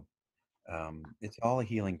 So it's all a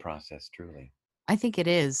healing process, truly. I think it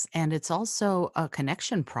is, and it's also a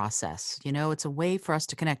connection process. It's a way for us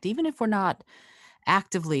to connect, even if we're not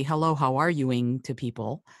actively "Hello, how are you"ing to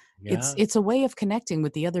people. It's Yeah. it's a way of connecting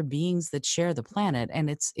with the other beings that share the planet, and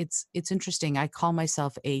it's interesting. I call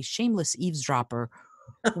myself a shameless eavesdropper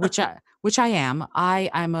Which I am.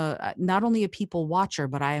 I'm not only a people watcher,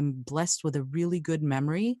 but I am blessed with a really good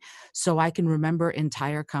memory, so I can remember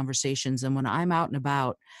entire conversations, and when I'm out and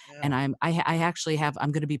about and Yeah. I actually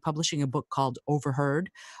I'm gonna be publishing a book called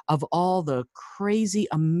Overheard of all the crazy,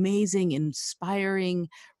 amazing, inspiring,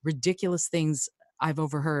 ridiculous things I've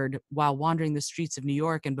overheard while wandering the streets of New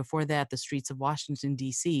York, and before that, the streets of Washington,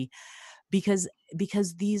 DC, because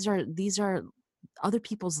these are other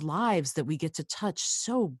people's lives that we get to touch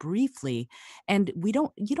so briefly, and we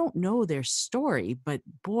don't you don't know their story, but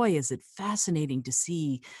boy is it fascinating to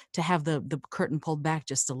see, to have the curtain pulled back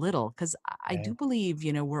just a little, because I do Right. believe,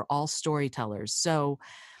 we're all storytellers.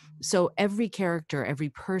 So every character, every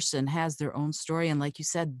person has their own story, and like you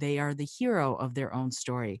said, they are the hero of their own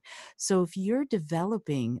story. So if you're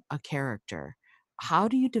developing a character, how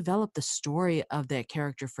do you develop the story of that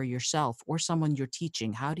character for yourself or someone you're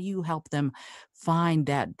teaching? How do you help them find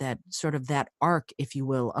that sort of that arc, if you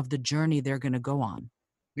will, of the journey they're going to go on?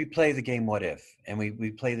 We play the game what if, and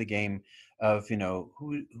we play the game of,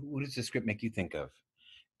 who does the script make you think of?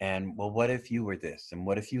 And well, what if you were this? And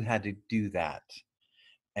what if you had to do that?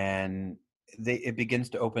 And it begins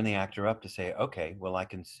to open the actor up to say, okay, well, I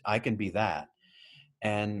can be that.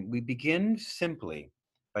 And we begin simply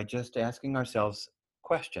by just asking ourselves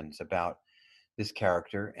questions about this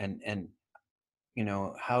character, and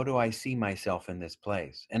how do I see myself in this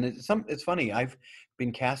place? And it's funny, I've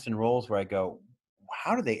been cast in roles where I go,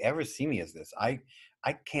 how do they ever see me as this? I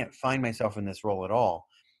can't find myself in this role at all.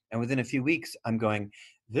 And within a few weeks, I'm going,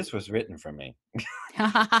 this was written for me.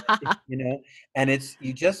 you know and it's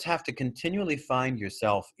you just have to continually find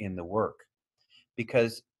yourself in the work,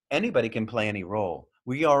 because anybody can play any role.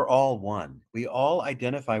 We are all one. We all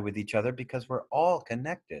identify with each other because we're all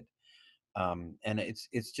connected. And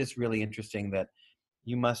it's just really interesting that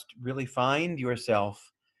you must really find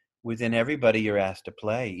yourself within everybody you're asked to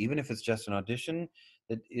play, even if it's just an audition.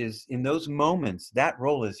 That is, in those moments, that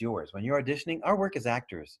role is yours. When you're auditioning, our work as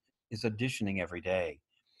actors is auditioning every day.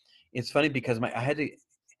 It's funny because I had to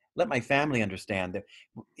let my family understand that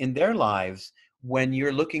in their lives, when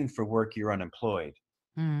you're looking for work, you're unemployed.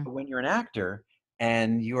 Mm, But when you're an actor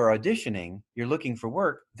and you are auditioning, you're looking for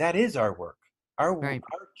work, that is our work. right.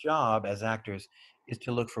 Our job as actors is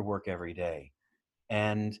to look for work every day.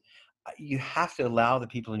 And you have to allow the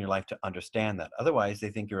people in your life to understand that. Otherwise, they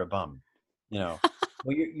think you're a bum. You know,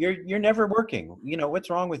 well, you're never working. What's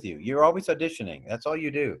wrong with you? You're always auditioning. That's all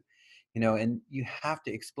you do. And you have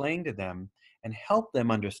to explain to them and help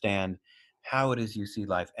them understand how it is you see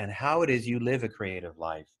life and how it is you live a creative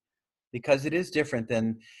life, because it is different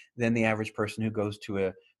than the average person who goes to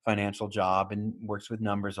a financial job and works with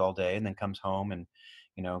numbers all day and then comes home and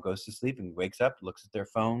goes to sleep and wakes up, looks at their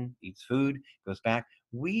phone, eats food, goes back.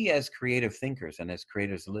 We as creative thinkers and as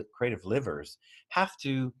creative livers have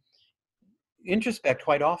to introspect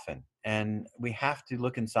quite often, and we have to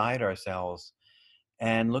look inside ourselves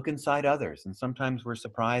and look inside others, and sometimes we're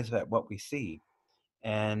surprised at what we see,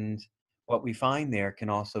 and what we find there can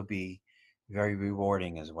also be very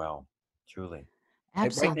rewarding as well, truly.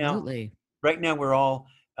 Right now, Absolutely. we're all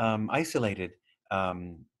isolated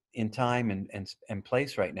um, in time and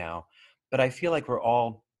place right now, but I feel like we're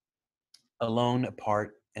all alone,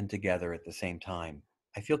 apart, and together at the same time.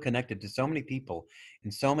 I feel connected to so many people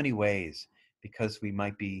in so many ways because we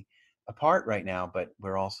might be apart right now, but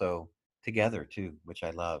we're also together too, which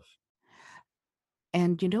I love.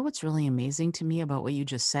 And you know what's really amazing to me about what you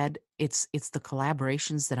just said? It's the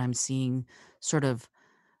collaborations that I'm seeing sort of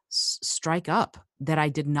strike up that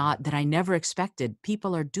I never expected.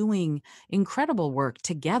 People are doing incredible work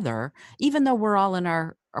together, even though we're all in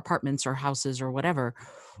our apartments or houses or whatever.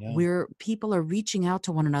 Yeah, Where people are reaching out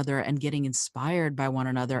to one another and getting inspired by one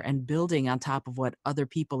another and building on top of what other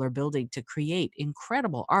people are building to create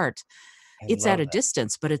incredible art. I It's at love a that.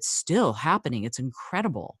 distance, but it's still happening. It's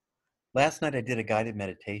incredible. Last night I did a guided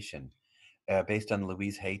meditation based on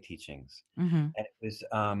Louise Hay teachings, Mhm. and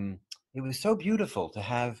it was so beautiful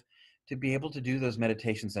to be able to do those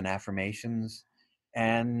meditations and affirmations,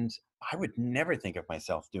 and I would never think of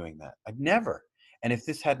myself doing that. I'd never. And if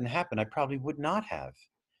this hadn't happened, I probably would not have.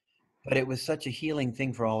 But it was such a healing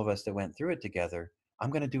thing for all of us that went through it together.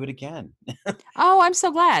 I'm going to do it again. Oh, I'm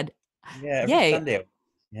so glad. Yeah, every Yay. Sunday.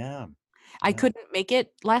 Yeah, I yeah, couldn't make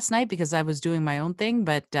it last night because I was doing my own thing,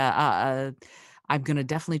 but, I'm gonna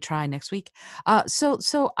definitely try next week.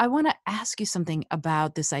 So I wanna ask you something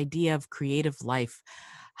about this idea of creative life.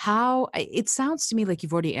 It sounds to me like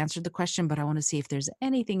you've already answered the question, but I wanna see if there's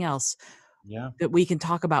anything else yeah. that we can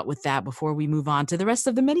talk about with that before we move on to the rest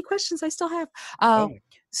of the many questions I still have. Uh, Oh,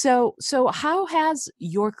 so how has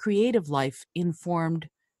your creative life informed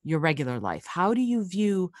your regular life? How do you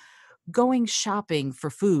view going shopping for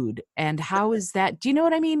food, and how is that, do you know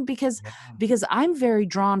what I mean? Yeah. Because I'm very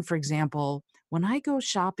drawn, for example, when I go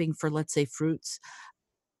shopping for, let's say, fruits,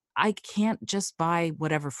 I can't just buy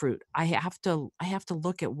whatever fruit. I have to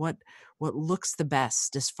look at what looks the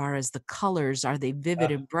best as far as the colors. Are they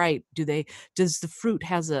vivid and bright? Does the fruit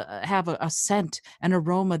have a scent, an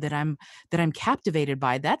aroma that I'm captivated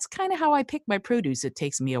by? That's kind of how I pick my produce. It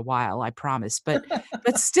takes me a while, I promise. But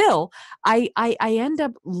still, I end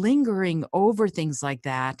up lingering over things like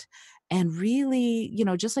that. And really,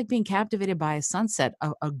 just like being captivated by a sunset,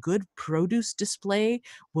 a good produce display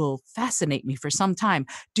will fascinate me for some time.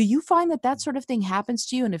 Do you find that that sort of thing happens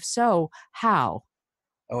to you? And if so, how?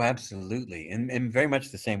 Oh, absolutely, and very much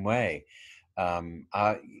the same way.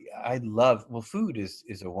 I love well, food is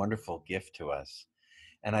a wonderful gift to us,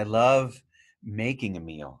 and I love making a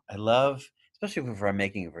meal. I love, especially if I'm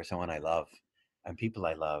making it for someone I love and people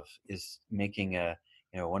I love, is making a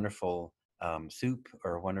wonderful soup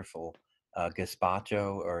or a wonderful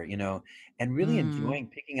gazpacho or and really Mm. enjoying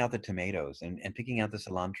picking out the tomatoes and picking out the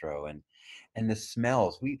cilantro and the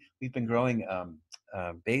smells. We've been growing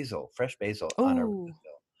basil, fresh basil on our Oh,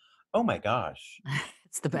 windowsill. Oh my gosh,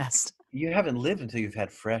 it's the best. you haven't lived until you've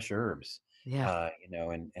had fresh herbs, Yeah,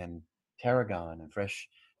 and tarragon and fresh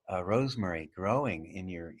rosemary growing in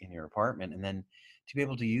your apartment, and then to be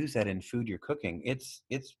able to use that in food you're cooking, it's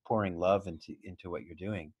pouring love into what you're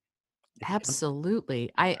doing. It's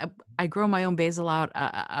absolutely. I grow my own basil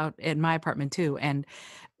out in my apartment too, and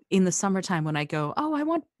in the summertime when I go, "Oh, I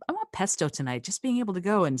want pesto tonight," just being able to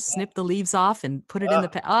go and snip the leaves off and put it in the ah,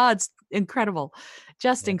 pe oh, it's incredible,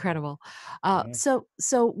 just yeah, incredible. yeah.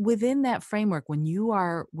 So within that framework, when you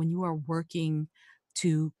are working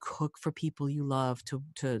to cook for people you love,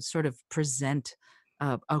 to sort of present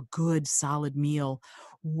a good solid meal,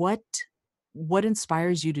 what what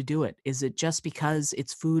inspires you to do it? Is it just because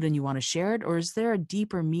it's food and you wanna share it, or is there a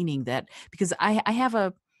deeper meaning that, because I have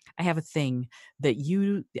a thing that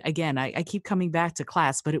you, again, I keep coming back to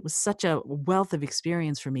class, but it was such a wealth of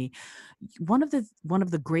experience for me. One of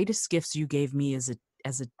the greatest gifts you gave me as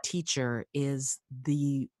a teacher is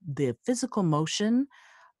the physical motion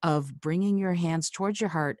of bringing your hands towards your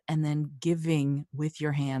heart and then giving with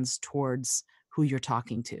your hands towards who you're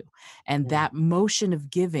talking to. And Mm, that motion of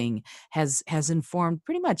giving has informed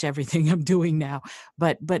pretty much everything I'm doing now.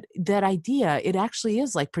 But that idea, it actually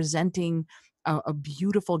is like presenting a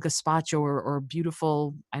beautiful gazpacho or a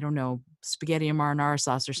beautiful, I don't know, spaghetti and marinara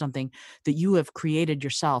sauce or something that you have created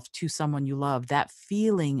yourself to someone you love. That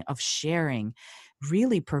feeling of sharing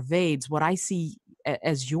really pervades what I see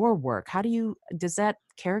as your work. How do you, does that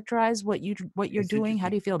characterize what you're it's doing? How interesting.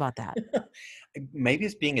 do you feel about that? Maybe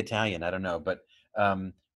it's being Italian, I don't know, but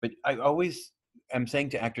I always am saying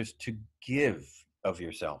to actors to give of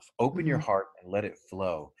yourself. Open your Mhm. heart and let it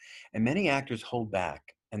flow. And many actors hold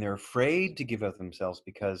back and they're afraid to give of themselves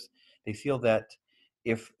because they feel that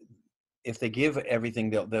if if they give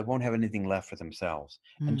everything, they won't have anything left for themselves.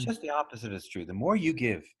 And Mm. just the opposite is true. The more you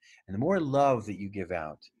give and the more love that you give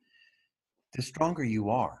out, the stronger you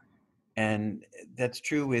are. And that's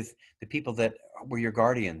true with the people that were your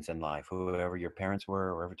guardians in life, whoever your parents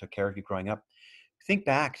were, or whoever took care of you growing up. Think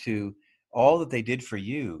back to all that they did for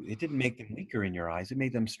you. It didn't make them weaker in your eyes, it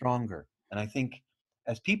made them stronger. And I think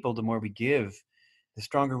as people, the more we give, the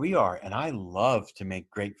stronger we are. And I love to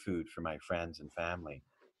make great food for my friends and family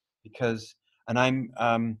because, and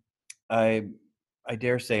I, I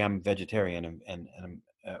dare say I'm vegetarian and I'm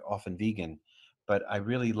often vegan, but I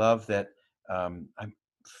really love that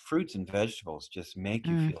fruits and vegetables just make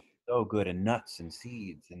you Mm. feel so good, and nuts and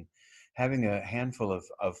seeds, and having a handful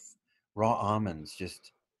of raw almonds,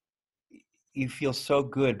 just you feel so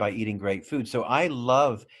good by eating great food. So I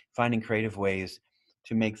love finding creative ways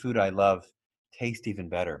to make food I love taste even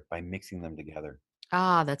better by mixing them together.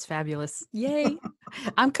 Ah, that's fabulous. Yay.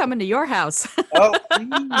 I'm coming to your house. Oh,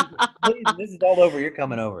 please, please, this is all over. You're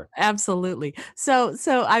coming over. Absolutely. So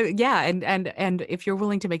I, yeah, and if you're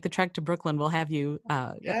willing to make the trek to Brooklyn, we'll have you,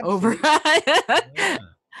 over. Absolutely. Yeah.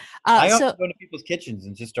 I So often go to people's kitchens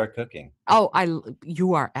and just start cooking. oh,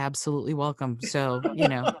 you are absolutely welcome. So,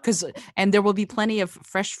 because and there will be plenty of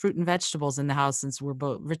fresh fruit and vegetables in the house since we're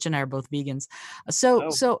both, Rich and I are both vegans. So Oh,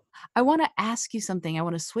 so I wanna ask you something. I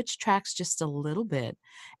wanna switch tracks just a little bit.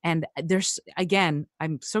 And there's, again,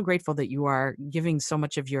 I'm so grateful that you are giving so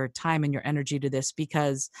much of your time and your energy to this,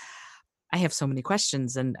 because I have so many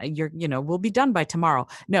questions, and we'll be done by tomorrow.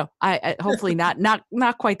 No, I hopefully not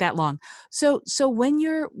quite that long. So when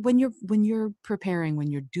you're preparing, when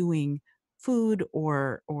you're doing food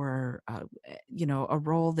a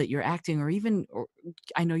role that you're acting, or even, or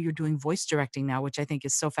I know you're doing voice directing now, which I think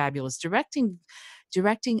is so fabulous. Directing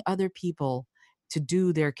other people to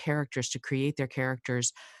do their characters, to create their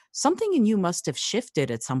characters. Something in you must have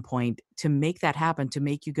shifted at some point to make that happen, to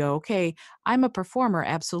make you go, okay, I'm a performer,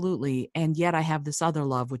 absolutely. And yet I have this other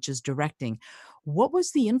love, which is directing. What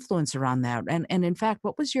was the influence around that? And in fact,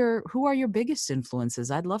 who are your biggest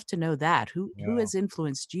influences? I'd love to know that. Who Yeah. has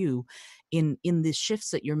influenced you in the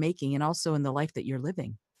shifts that you're making and also in the life that you're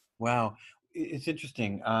living? Wow. It's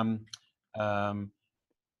interesting. Um, I'm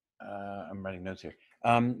writing notes here.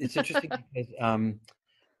 It's interesting because um,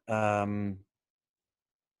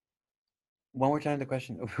 one more time the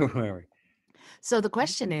question. Where were we? So the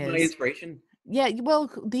question My is, inspiration. yeah, well,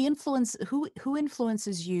 the influence, who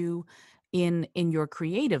influences you in your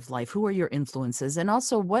creative life? Who are your influences? And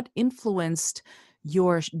also what influenced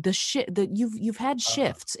your the shit that you've had Uh,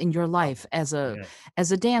 shifts in your life oh, yeah,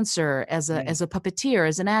 as a dancer, yeah, as a puppeteer,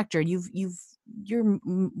 as an actor. You're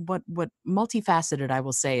what multifaceted, I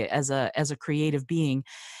will say, as a creative being.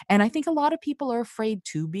 And I think a lot of people are afraid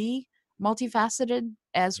to be multifaceted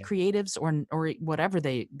as yeah, creatives, or whatever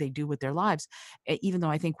they do with their lives, even though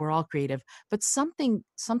I think we're all creative. But something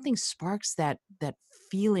sparks that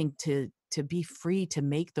feeling to be free to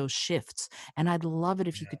make those shifts, and I'd love it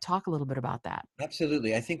if you yeah. could talk a little bit about that.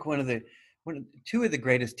 Absolutely. I think two of the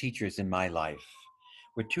greatest teachers in my life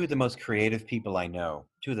were two of the most creative people I know,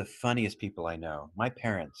 two of the funniest people I know. My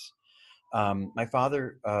parents. My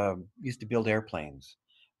father used to build airplanes.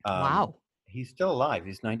 Um, Wow. he's still alive.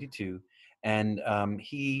 He's 92. And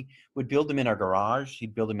he would build them in our garage.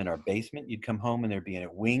 He'd build them in our basement. You'd come home and there'd be a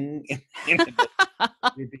wing.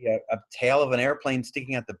 There'd be a tail of an airplane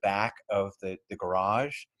sticking out the back of the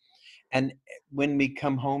garage. And when we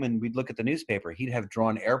come home and we'd look at the newspaper, he'd have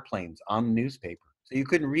drawn airplanes on the newspaper. So you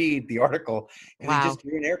couldn't read the article because he Wow. just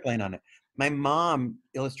drew an airplane on it. My mom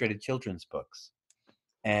illustrated children's books,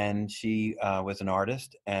 and she was an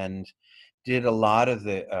artist and did a lot of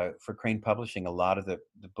the for Crane Publishing, a lot of the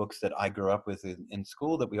books that I grew up with in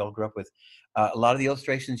school, that we all grew up with. A lot of the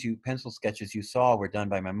illustrations, pencil sketches you saw, were done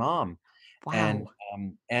by my mom, and Wow.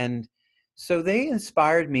 and so they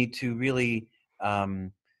inspired me to really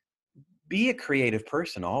um, be a creative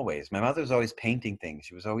person always. My mother was always painting things.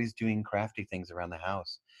 She was always doing crafty things around the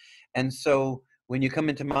house. And so when you come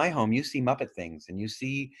into my home, you see Muppet things and you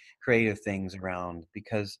see creative things around,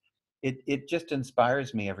 because it just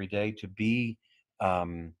inspires me every day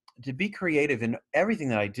um, to be creative in everything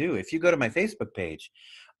that I do. If you go to my Facebook page,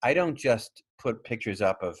 I don't just put pictures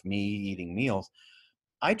up of me eating meals.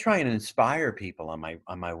 I try and inspire people on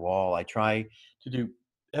my wall. I try to do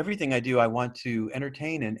everything I do. I want to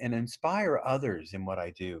entertain and inspire others in what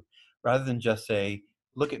I do, rather than just say,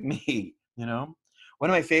 "Look at me." You know, one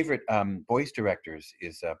of my favorite voice directors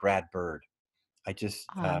is Brad Bird. I just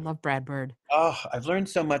Oh, I love Brad Bird. I've learned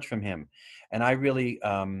so much from him, and I really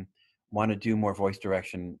want to do more voice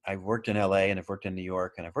direction. I've worked in LA and I've worked in New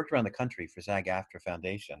York and I've worked around the country for SAG-AFTRA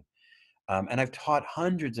Foundation, and I've taught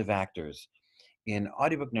hundreds of actors in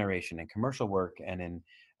audiobook narration and commercial work and in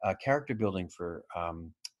character building for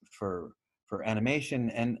for animation.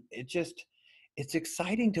 And it's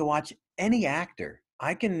exciting to watch any actor.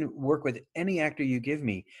 I can work with any actor you give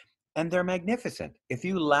me, and they're magnificent if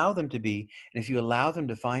you allow them to be, and if you allow them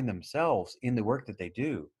to find themselves in the work that they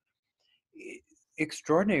do. e-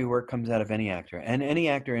 Extraordinary work comes out of any actor, and any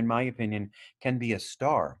actor, in my opinion, can be a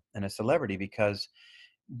star and a celebrity, because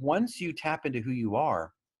once you tap into who you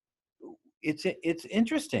are, it's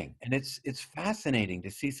interesting, and it's fascinating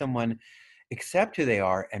to see someone accept who they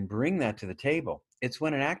are and bring that to the table. It's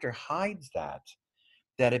when an actor hides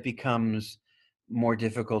that it becomes more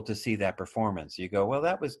difficult to see that performance. You go, well,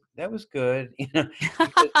 that was good,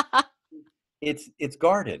 because it's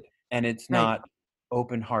guarded and it's Right. not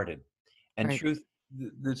open-hearted. And Right. truth,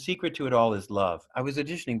 the secret to it all is love. I was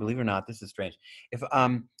auditioning, believe it or not, this is strange. If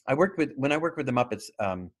I worked with when I worked with the Muppets,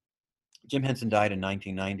 Jim Henson died in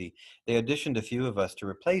 1990. They auditioned a few of us to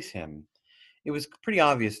replace him. It was pretty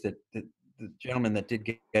obvious that the gentleman that did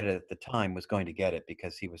get it at the time was going to get it,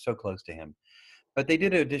 because he was so close to him. But they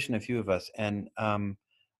did audition a few of us, and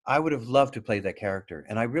I would have loved to play that character.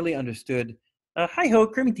 And I really understood. Hi ho,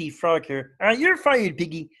 Kermit the Frog here. You're fired,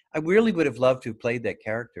 Piggy. I really would have loved to have played that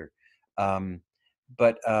character, um,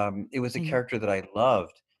 but it was a And character that I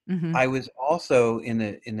loved. mhm. I was also in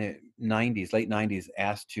the 90s, late 90s,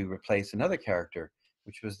 asked to replace another character,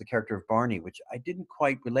 which was the character of Barney, which I didn't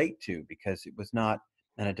quite relate to because it was not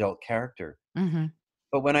an adult character. Mhm.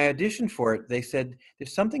 But when I auditioned for it, they said,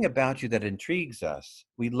 "There's something about you that intrigues us.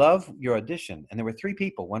 We love your audition." And there were 3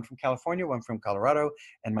 people, one from California, one from Colorado,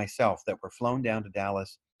 and myself that were flown down to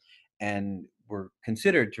Dallas and were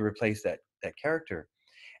considered to replace that character.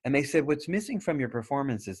 And they said, "What's missing from your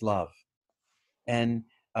performance is love." And,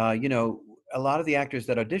 you know, a lot of the actors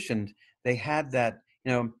that auditioned, they had that,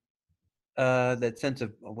 that sense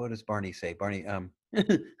of, what does Barney say? Barney,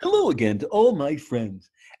 "Hello again to all my friends."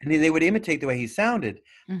 And they would imitate the way he sounded,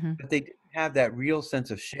 Mm-hmm. but they didn't have that real sense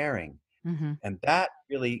of sharing. Mm-hmm. And that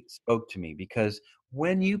really spoke to me because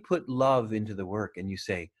when you put love into the work and you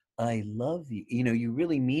say, "I love you," you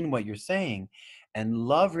really mean what you're saying. And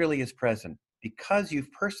love really is present because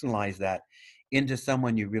you've personalized that into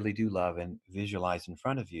someone you really do love and visualize in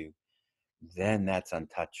front of you. Then that's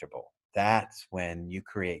untouchable. That's when you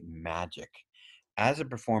create magic as a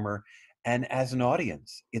performer and as an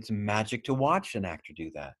audience. It's magic to watch an actor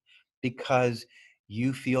do that because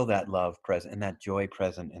you feel that love present and that joy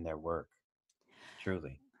present in their work.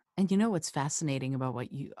 Truly. And you know what's fascinating about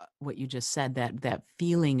what you just said, that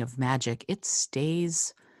feeling of magic, it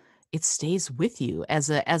stays with you as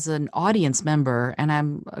an audience member, and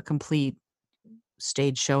I'm a complete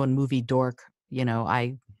stage show and movie dork. You know,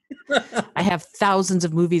 I have thousands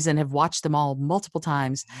of movies and have watched them all multiple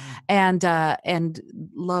times, and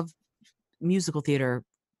love musical theater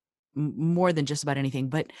more than just about anything.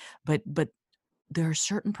 But there are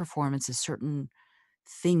certain performances, certain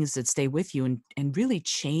things that stay with you and really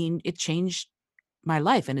changed my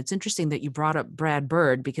life. And it's interesting that you brought up Brad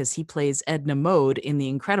Bird because he plays Edna Mode in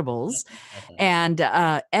The Incredibles. And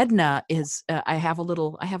Edna is I have a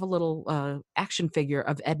little action figure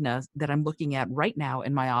of Edna that I'm looking at right now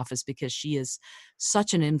in my office because she is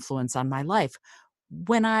such an influence on my life.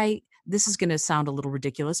 When I This is going to sound a little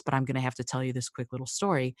ridiculous, but I'm going to have to tell you this quick little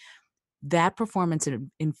story. That performance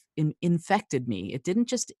infected me. It didn't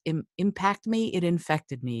just impact me, it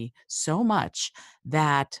infected me so much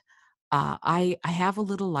that I have a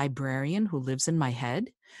little librarian who lives in my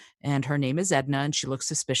head, and her name is Edna, and she looks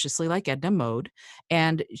suspiciously like Edna Mode.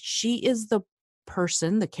 And she is the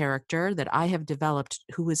person, the character that I have developed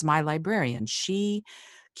who is my librarian. She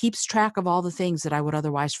keeps track of all the things that I would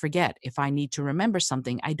otherwise forget. If I need to remember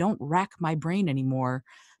something, I don't rack my brain anymore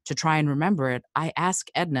to try and remember it. I ask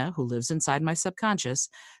Edna, who lives inside my subconscious,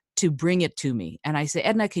 to bring it to me. And I say,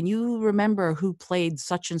 Edna, can you remember who played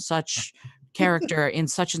such and such character in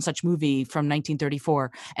such and such movie from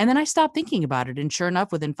 1934? And then I stop thinking about it. And sure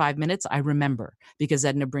enough, within 5 minutes, I remember because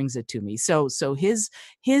Edna brings it to me. So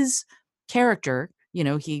his character, you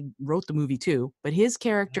know, he wrote the movie too, but his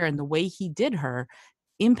character and the way he did her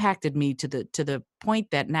impacted me to the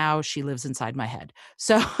point that now she lives inside my head.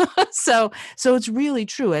 So so it's really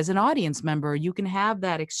true. As an audience member, you can have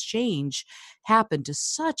that exchange happen to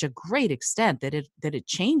such a great extent that it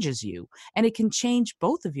changes you, and it can change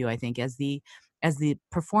both of you, I think, as the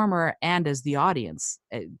performer and as the audience,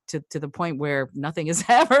 to the point where nothing is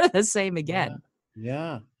ever the same Yeah. again.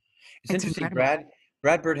 Yeah. It's It's interesting. incredible.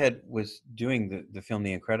 Brad Bird was doing the film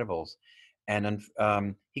The Incredibles, and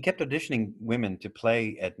he kept auditioning women to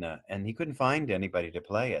play Edna, and he couldn't find anybody to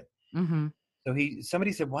play it. Mhm. So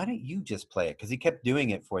somebody said, "Why don't you just play it?" Because he kept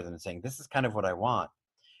doing it for them and saying, "This is kind of what I want."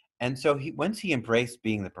 And so once he embraced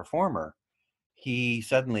being the performer, he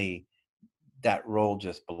suddenly that role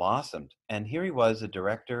just blossomed. And here he was, a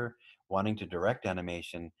director wanting to direct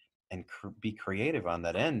animation and be creative on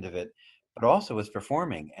that end of it, but also was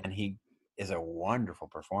performing. And he is a wonderful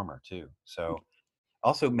performer too. So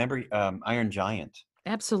also remember Iron Giant.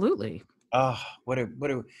 Absolutely. Oh, what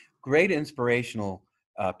a great inspirational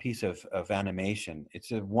piece of animation.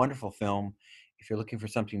 It's a wonderful film. If you're looking for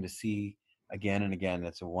something to see again and again,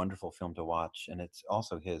 it's a wonderful film to watch. And it's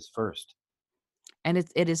also his first. And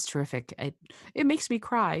it is terrific. It makes me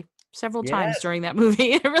cry several times Yes. during that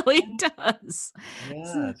movie. It really does. Yeah,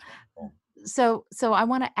 So it's wonderful. so I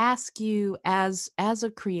wanna ask you, as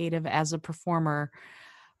a creative, as a performer,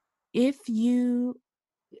 if you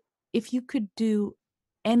if you could do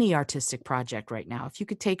any artistic project right now, if you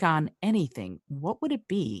could take on anything, what would it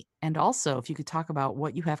be? And also, if you could talk about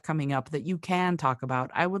what you have coming up that you can talk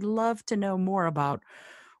about, I would love to know more about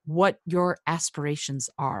what your aspirations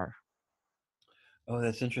are. Oh,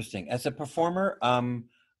 that's interesting. As a performer,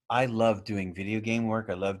 I love doing video game work.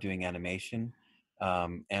 I love doing animation,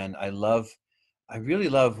 and I really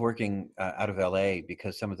love working out of LA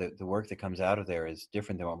because some of the work that comes out of there is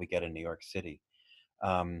different than what we get in New York City.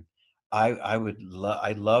 Um,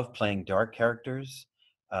 I love playing dark characters.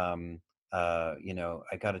 Um, I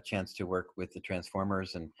got a chance to work with the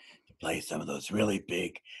Transformers and to play some of those really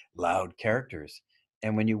big, loud characters.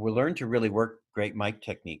 And when you will learn to really work great mic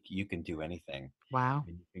technique, you can do anything. Wow.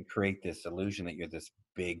 And you can create this illusion that you're this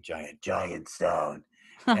big, giant sound.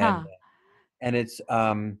 And it's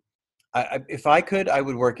if I could, I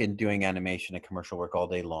would work in doing animation and commercial work all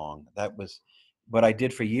day long. That was what I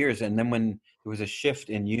did for years. And then when there was a shift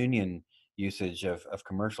in union usage of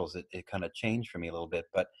commercials, it kind of changed for me a little bit.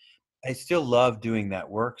 But I still love doing that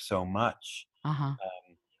work so much. Uh-huh.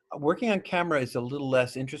 Working on camera is a little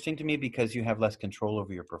less interesting to me because you have less control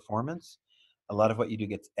over your performance. A lot of what you do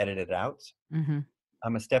gets edited out. Mhm.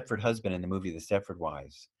 I'm a Stepford husband in the movie The Stepford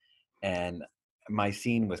Wives, and my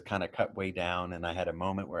scene was kind of cut way down, and I had a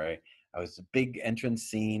moment where I was a big entrance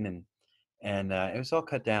scene, and it was all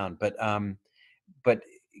cut down. But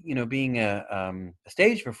being a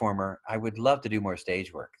stage performer, I would love to do more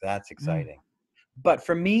stage work. That's Mm. exciting. But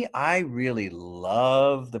for me, I really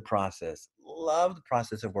love the process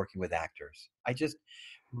of working with actors. I just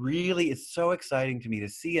really, it's so exciting to me to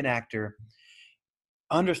see an actor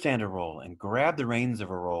understand a role and grab the reins of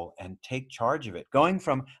a role and take charge of it. Going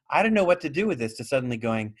from, I don't know what to do with this, to suddenly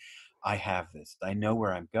going, I have this, I know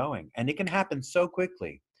where I'm going. And it can happen so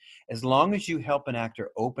quickly. As long as you help an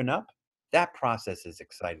actor open up, that process is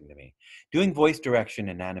exciting to me. Doing voice direction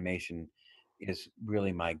and animation is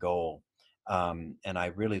really my goal. And I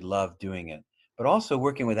really love doing it. But also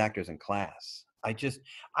working with actors in class.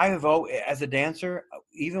 I have always, as a dancer,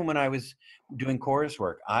 even when I was doing chorus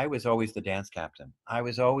work, I was always the dance captain. I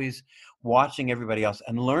was always watching everybody else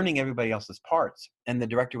and learning everybody else's parts. And the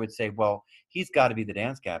director would say, well, he's got to be the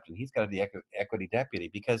dance captain. He's got to be the equity deputy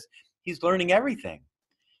because he's learning everything.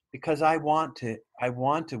 Because I want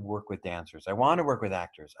to work with dancers. I want to work with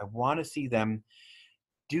actors. I want to see them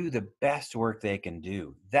do the best work they can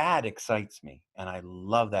do. That excites me. And I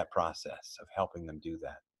love that process of helping them do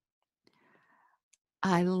that.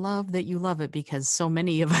 I love that you love it because so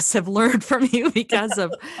many of us have learned from you because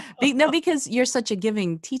of no, because you're such a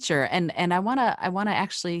giving teacher. And I wanna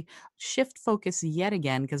actually shift focus yet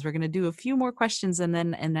again because we're gonna do a few more questions and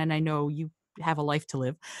then I know you have a life to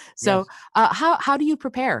live. So Yes. how do you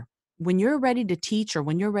prepare? When you're ready to teach or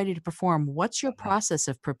when you're ready to perform, what's your Uh-huh. process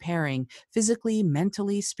of preparing physically,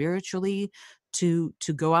 mentally, spiritually to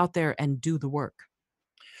go out there and do the work?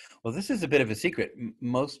 Well, this is a bit of a secret.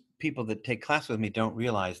 Most people that take class with me don't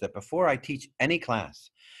realize that before I teach any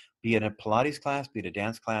class, be it a Pilates class, be it a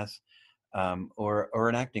dance class, or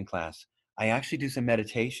an acting class, I actually do some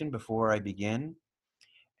meditation before I begin.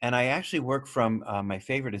 And I actually work from my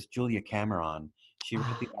favorite is Julia Cameron. She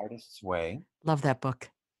wrote The Ah, Artist's Way, love that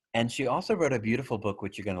book. and she also wrote a beautiful book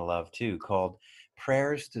which you're going to love too, called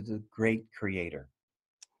Prayers to the Great Creator.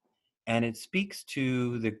 And it speaks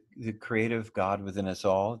to the creative God within us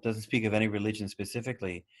all. It doesn't speak of any religion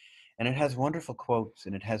specifically, and it has wonderful quotes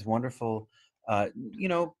and it has wonderful, a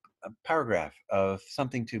paragraph of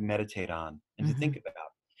something to meditate on and to think Mhm.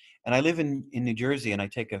 about. And I live in New Jersey, and I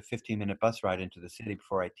take a 15-minute bus ride into the city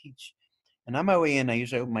before I teach. And on my way in, I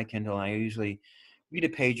usually open my Kindle and I usually read a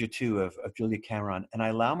page or two of Julia Cameron, and I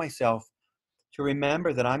allow myself to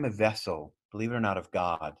remember that I'm a vessel, believe it or not, of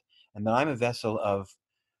God, and that I'm a vessel of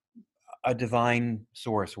a divine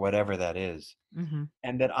source, whatever that is, Mhm.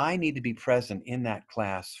 and that I need to be present in that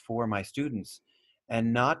class for my students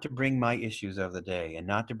and not to bring my issues of the day and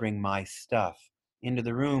not to bring my stuff into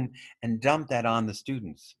the room and dump that on the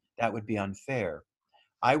students. That would be unfair.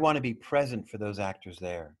 I want to be present for those actors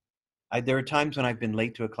there. There are times when I've been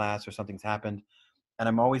late to a class or something's happened,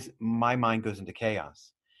 and my mind goes into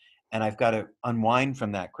chaos. And I've got to unwind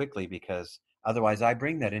from that quickly because otherwise I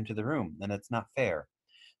bring that into the room and it's not fair.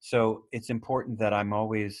 So it's important that I'm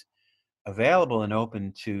always available and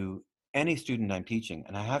open to any student I'm teaching.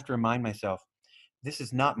 And I have to remind myself, this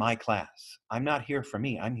is not my class. I'm not here for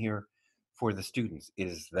me. I'm here for the students. It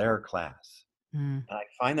is their class. Mm. And I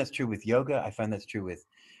find that's true with yoga. I find that's true with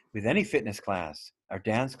any fitness class or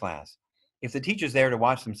dance class. If the teacher's there to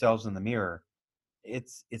watch themselves in the mirror,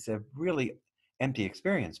 it's a really empty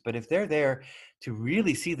experience. But if they're there to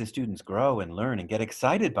really see the students grow and learn and get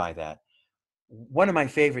excited by that, one of my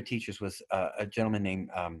favorite teachers was a gentleman named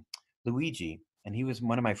Luigi, and he was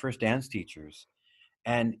one of my first dance teachers.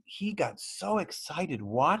 And he got so excited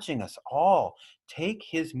watching us all take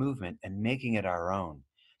his movement and making it our own.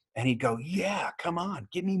 And he'd go, yeah, come on,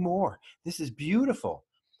 give me more. This is beautiful.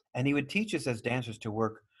 And he would teach us as dancers to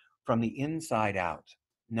work from the inside out,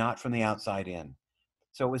 not from the outside in.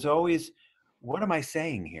 So it was always, what am I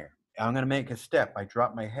saying here? I'm going to make a step. I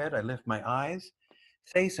drop my head, I lift my eyes,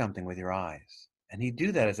 say something with your eyes. And he'd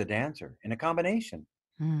do that as a dancer in a combination.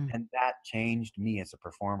 Mm. And that changed me as a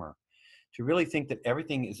performer to really think that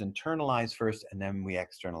everything is internalized first and then we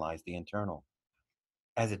externalize the internal.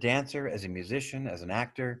 as a dancer, as a musician, as an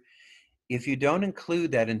actor, if you don't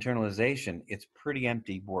include that internalization, it's pretty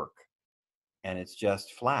empty work and it's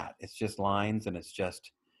just flat. It's just lines and it's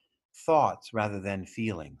just thoughts rather than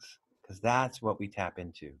feelings, because that's what we tap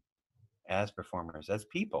into as performers, as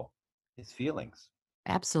people, is feelings.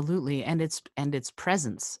 Absolutely. And it's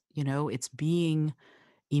presence, it's being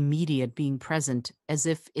immediate, being present as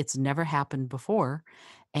if it's never happened before.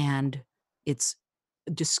 And it's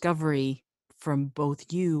discovery from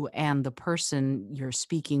both you and the person you're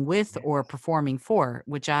speaking with Yeah. or performing for,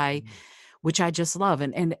 Mm. which I just love.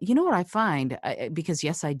 And you know what I find, because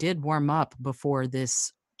yes, I did warm up before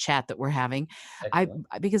this chat that we're having. Excellent.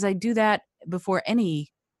 Because I do that before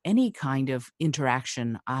any kind of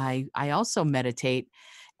interaction. I also meditate,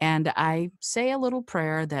 and I say a little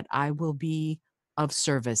prayer that I will be of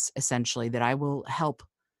service, essentially, that I will help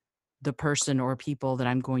the person or people that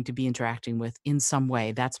I'm going to be interacting with in some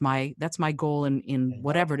way. That's my goal in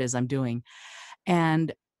whatever it Exactly. is I'm doing.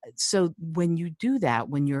 And so when you do that,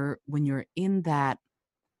 when you're in that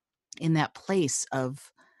place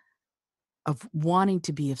of wanting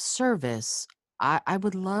to be of service, I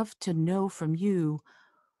would love to know from you,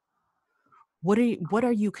 what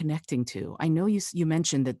are you connecting to? I know you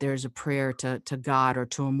mentioned that there's a prayer to God or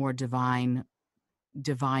to a more divine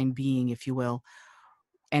being, if you will.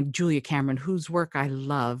 And Julia Cameron, whose work I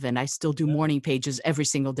love, and I still do Yeah. morning pages every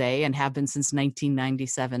single day and have been since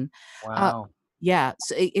 1997. Uh, Wow. yeah,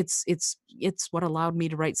 so it's what allowed me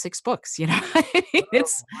to write 6 books, you know? I mean, Oh,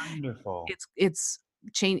 wonderful. it's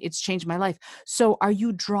changed my life. So, are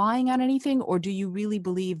you drawing on anything, or do you really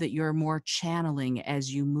believe that you're more channeling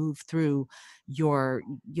as you move through your,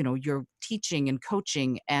 your teaching and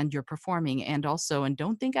coaching and your performing? And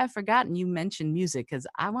don't think I've forgotten you mentioned music, because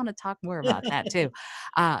I wanna talk more about that too.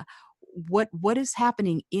 Uh, what is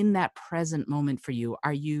happening in that present moment for you?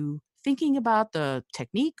 Are you thinking about the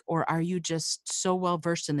technique, or are you just so well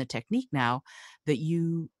versed in the technique now that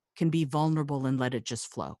you can be vulnerable and let it just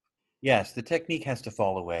flow? Yes, the technique has to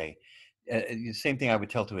fall away. Same thing I would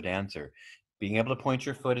tell to a dancer. Being able to point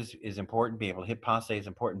your foot is important. Being able to hit passe is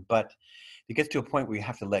important. But it gets to a point where you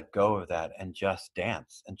have to let go of that and just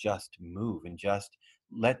dance and just move and just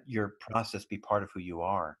let your process be part of who you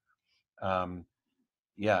are. Um,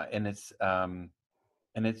 yeah, and it's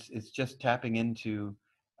just tapping into,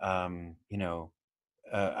 um, you know,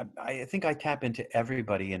 I think I tap into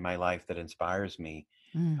everybody in my life that inspires me.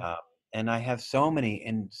 Mm, Uh, and I have so many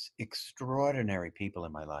extraordinary people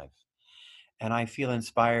in my life. And I feel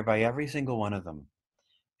inspired by every single one of them.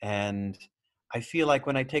 And I feel like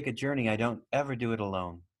when I take a journey, I don't ever do it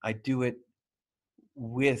alone. I do it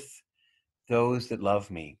with those that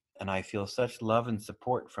love me. And I feel such love and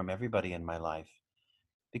support from everybody in my life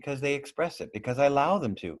because they express it, because I allow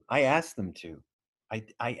them to. I ask them to.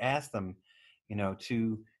 I ask them,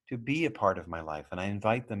 to be a part of my life, and I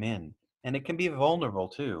invite them in. And it can be vulnerable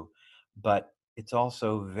too, but it's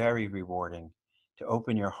also very rewarding to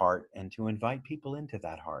open your heart and to invite people into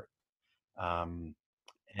that heart. Um,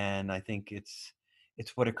 and I think it's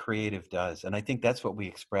what a creative does, and I think that's what we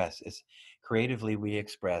express is creatively we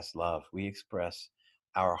express love, we express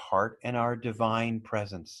our heart and our divine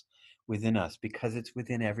presence within us because it's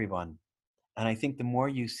within everyone. And I think the more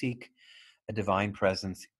you seek a divine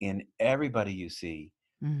presence in everybody you see,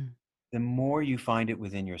 mm. the more you find it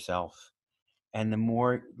within yourself, and the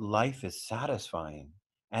more life is satisfying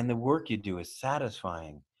and the work you do is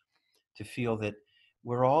satisfying, to feel that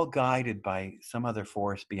we're all guided by some other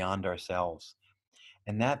force beyond ourselves.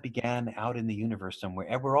 And that began out in the universe somewhere.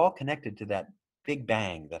 And we're all connected to that big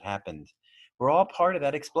bang that happened. We're all part of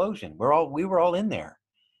that explosion. We were all in there.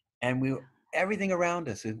 And everything around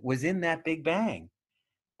us was in that big bang.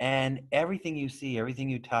 And everything you see, everything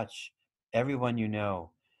you touch, everyone you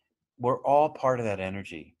know, we're all part of that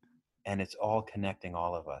energy. And it's all connecting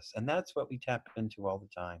all of us. And that's what we tap into all the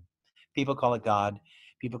time. People call it God.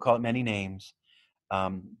 People call it many names,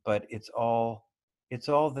 but it's all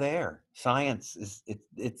there. Science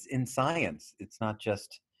it's in science. It's not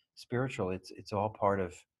just spiritual. It's all part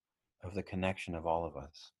of the connection of all of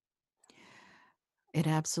us. It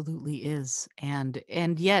absolutely is. And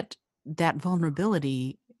yet that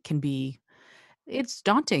vulnerability can be, it's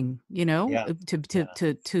daunting, Yeah, yeah.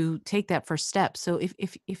 to take that first step. So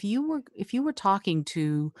if you were talking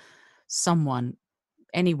to someone,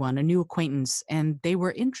 anyone, a new acquaintance, and they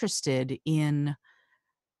were interested in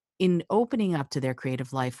opening up to their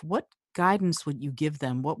creative life, what guidance would you give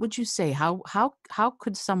them? What would you say? How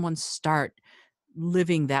could someone start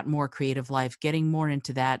living that more creative life, getting more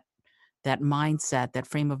into that mindset, that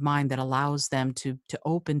frame of mind that allows them to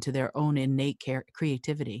open to their own innate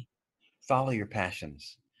creativity? Follow your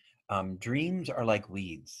passions. Dreams are like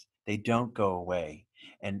weeds. They don't go away.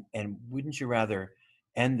 And wouldn't you rather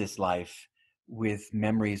end this life with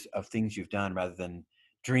memories of things you've done rather than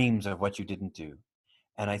dreams of what you didn't do?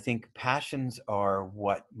 And I think passions are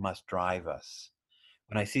what must drive us.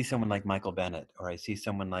 When I see someone like Michael Bennett, or I see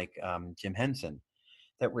someone like Jim Henson,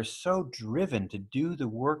 that were so driven to do the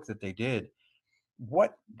work that they did,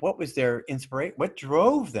 what was their inspiration? What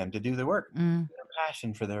drove them to do the work? Mm. Their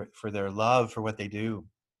passion for their love for what they do,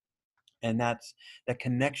 and that's that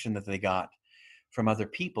connection that they got from other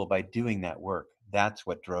people by doing that work. That's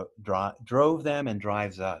what drove them and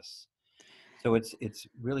drives us. So it's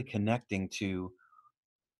really connecting to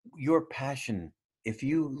your passion. If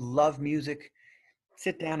you love music,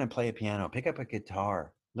 sit down and play a piano, pick up a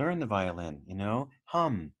guitar, learn the violin,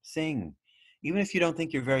 hum, sing. Even if you don't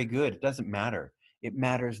think you're very good, it doesn't matter. It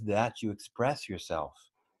matters that you express yourself,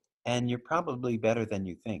 and you're probably better than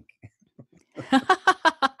you think.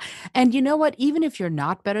 And you know what? Even if you're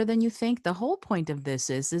not better than you think, the whole point of this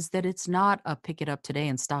is that it's not a pick it up today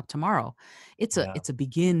and stop tomorrow. Yeah. It's a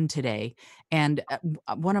begin today. And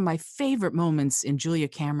one of my favorite moments in Julia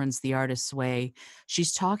Cameron's The Artist's Way,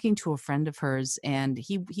 she's talking to a friend of hers, and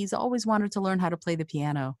he's always wanted to learn how to play the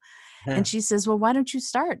piano. And she says, "Well, why don't you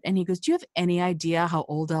start?" And he goes, "Do you have any idea how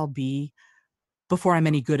old I'll be before I'm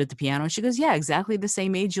any good at the piano?" And she goes, "Yeah, exactly the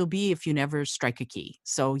same age you'll be if you never strike a key.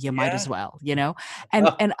 So you might Yeah. as well, you know?"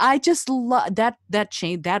 And I just love that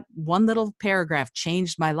change, that one little paragraph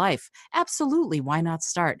changed my life. Absolutely, why not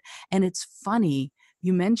start? And it's funny,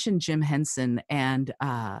 you mentioned Jim Henson, and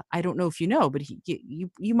I don't know if you know, but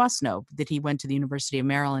you must know that he went to the University of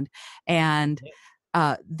Maryland, and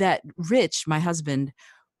that Rich, my husband,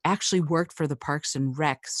 actually worked for the Parks and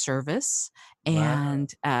Rec service, Wow.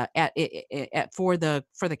 and for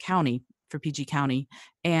the county, for PG County,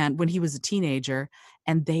 and when he was a teenager,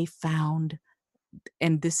 and they found,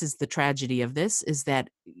 and this is the tragedy of this, is that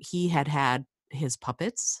he had his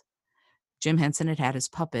puppets. Jim Henson had had his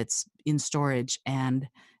puppets in storage, and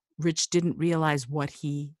Rich didn't realize what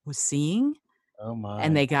he was seeing, Oh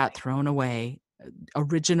and my. they got thrown away.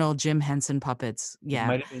 Original Jim Henson puppets. It Yeah.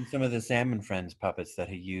 might have been some of the Salmon Friends puppets that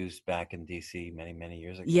he used back in DC many, many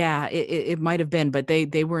years ago. Yeah, it might have been, but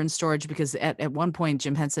they were in storage because at one point,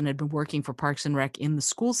 Jim Henson had been working for Parks and Rec in the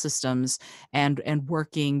school systems, and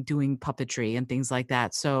working doing puppetry and things like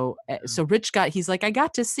that. So, so Rich he's like, "I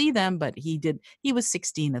got to see them," but he was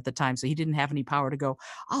 16 at the time, so he didn't have any power to go,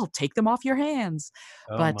 "I'll take them off your hands."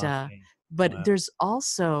 Oh But, my. but Wow. there's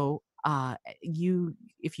also,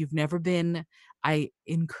 if you've never been, I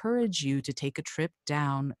encourage you to take a trip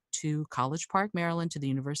down to College Park, Maryland, to the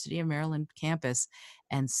University of Maryland campus,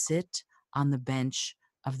 and sit on the bench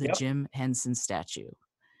of the Yep. Jim Henson statue.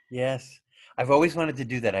 Yes. I've always wanted to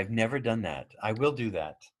do that. I've never done that. I will do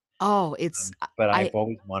that. Oh, it's But I I've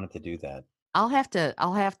always wanted to do that. I'll have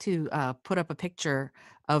to put up a picture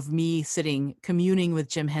of me sitting communing with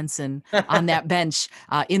Jim Henson on that bench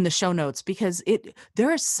in the show notes, because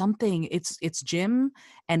there is something, it's Jim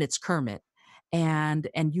and it's Kermit, and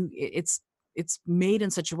it's made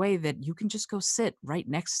in such a way that you can just go sit right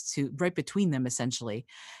between them, essentially.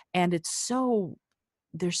 And it's so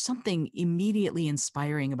there's something immediately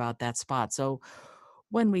inspiring about that spot. So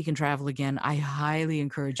when we can travel again, I highly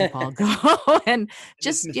encourage you, Paul, go and And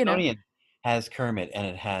the just, Smithsonian has Kermit, and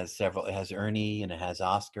it has several. It has Ernie, and it has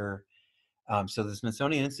Oscar. So the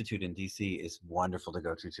Smithsonian Institute in DC is wonderful to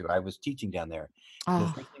go to too. I was teaching down there. The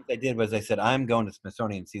oh, first things I did was I said, I'm going to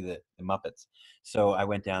Smithsonian to see the Muppets. So I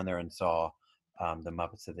went down there and saw the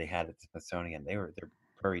Muppets that they had at the Smithsonian. Their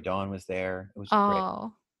Prairie Dawn was there. It was great.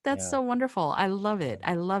 oh, that's Yeah. so wonderful. I love it.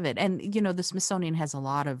 I love it. And the Smithsonian has a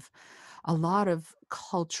lot of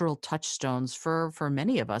cultural touchstones for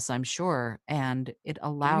many of us, I'm sure. And it Can you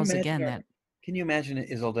allows, imagine again, that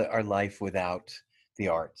Isolde, our life without the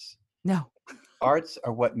arts? no. Arts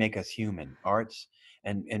are what make us human. Arts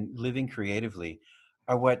and living creatively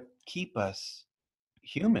are what keep us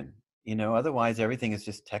human. Otherwise everything is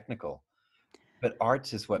just technical. But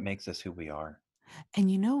arts is what makes us who we are. And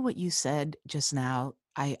you know what you said just now?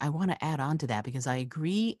 I want to add on to that, because I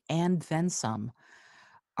agree and then some.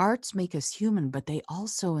 Arts make us human, but they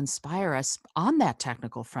also inspire us on that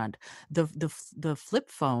technical front. The flip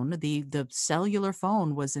phone, the cellular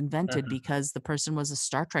phone, was invented because the person was a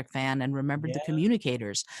Star Trek fan and remembered the Yeah.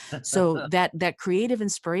 communicators. So that creative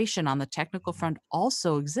inspiration on the technical front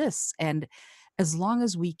also exists. And as long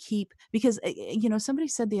as we keep, because somebody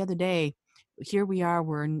said the other day, here we are,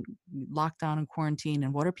 we're in lockdown and quarantine,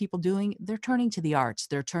 and what are people doing? They're turning to the arts.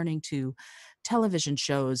 They're turning to television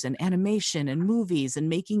shows and animation and movies and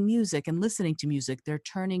making music and listening to music. They're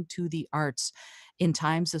turning to the arts. In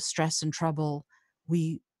times of stress and trouble,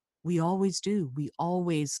 we We always do. We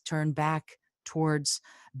always turn back towards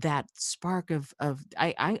that spark of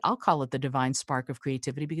I'll call it the divine spark of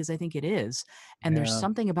creativity because I think it is. And there's Yeah,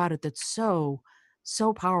 something about it that's so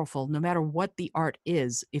powerful no matter what the art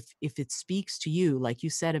is. If it speaks to you, like you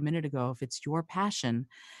said a minute ago, if it's your passion,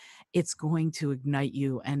 it's going to ignite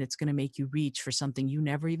you and it's going to make you reach for something you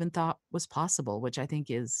never even thought was possible, which I think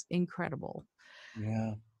is incredible.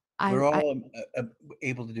 yeah. I We're I all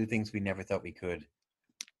able to do things we never thought we could.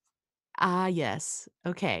 Ah, yes.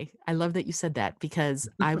 Okay. I love that you said that because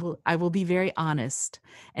I will be very honest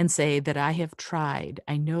and say that I have tried.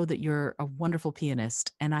 I know that you're a wonderful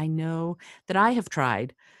pianist and I know that I have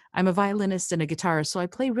tried. I'm a violinist and a guitarist, so I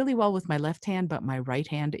play really well with my left hand, but my right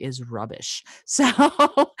hand is rubbish. So,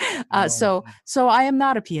 Oh, so I am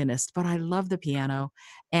not a pianist, but I love the piano,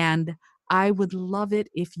 and I would love it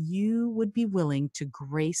if you would be willing to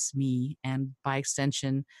grace me and, by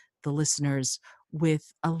extension, the listeners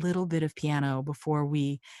with a little bit of piano before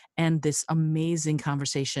we end this amazing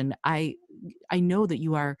conversation. I know that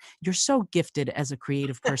you're so gifted as a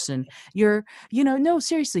creative person. No,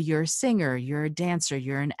 seriously, you're a singer, you're a dancer,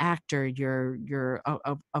 you're an actor, you're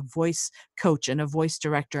a voice coach and a voice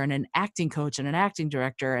director and an acting coach and an acting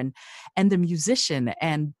director and the musician.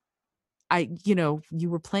 And you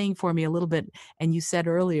were playing for me a little bit and you said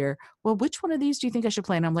earlier, well, which one of these do you think I should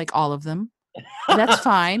play? And I'm like, all of them. That's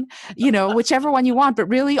fine, whichever one you want, but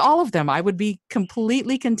really all of them. I would be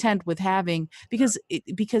completely content with having because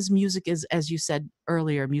music is, as you said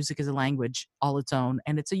earlier, music is a language all its own,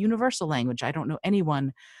 and it's a universal language. I don't know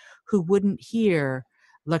anyone who wouldn't hear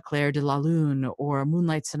La Claire de la Lune or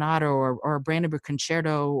Moonlight Sonata or Brandenburg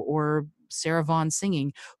Concerto or Sarah Vaughan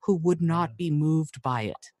singing who would not yeah, be moved by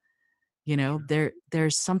it. true.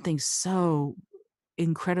 There's something so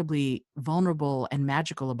incredibly vulnerable and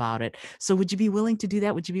magical about it. So would you be willing to do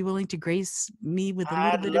that? Would you be willing to grace me with a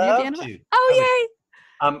little I'd bit of your love piano? to. I would.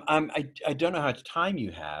 Oh, yay. I don't know how much time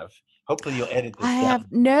you have. Hopefully, you'll edit this down.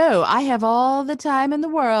 I have all the time in the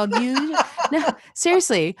world. No,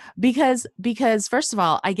 seriously, because first of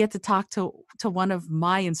all, I get to talk to one of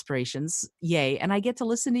my inspirations, yay, and I get to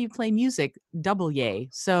listen to you play music, double yay.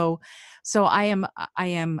 So I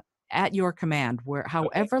am at your command where Okay.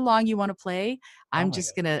 however long you want to play, Oh I'm my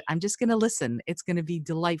just God. gonna I'm just gonna listen. It's gonna be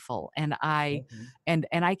delightful. And I Okay.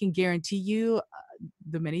 and I can guarantee you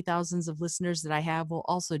the many thousands of listeners that I have will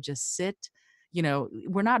also just sit.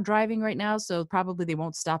 We're not driving right now, so probably they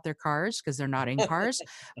won't stop their cars because they're not in cars.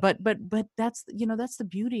 But that's the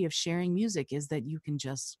beauty of sharing music is that you can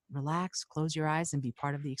just relax, close your eyes, and be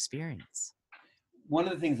part of the experience. One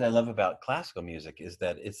of the things I love about classical music is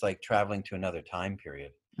that it's like traveling to another time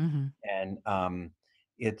period. Hmm. And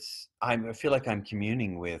I feel like I'm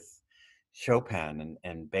communing with Chopin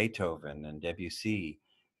and Beethoven and Debussy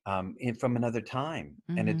from another time,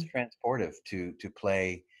 and it's Hmm. transportive to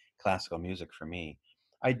play classical music for me.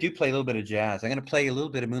 I do play a little bit of jazz. I'm going to play a little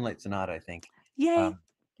bit of Moonlight Sonata, I think. Yay!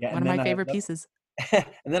 Yeah, One of my favorite pieces.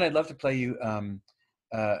 and then I'd love to play you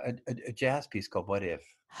a jazz piece called "What If,"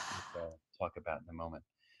 which I'll talk about in a moment.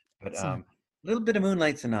 But Excellent. a little bit of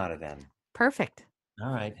Moonlight Sonata then. Perfect.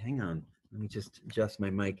 All right, hang on. Let me just adjust my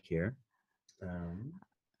mic here. Um,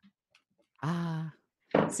 Ah.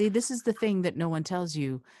 See, this is the thing that no one tells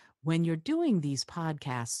you. When you're doing these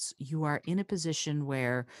podcasts, you are in a position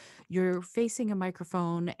where you're facing a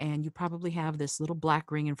microphone and you probably have this little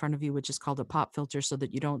black ring in front of you, which is called a pop filter, so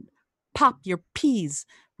that you don't pop your peas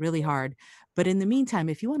really hard. But in the meantime,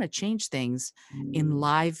 if you want to change things in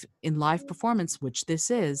live performance, which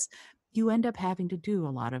this is, you end up having to do a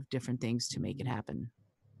lot of different things to make it happen.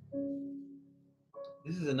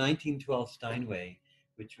 this is a 1912 Steinway,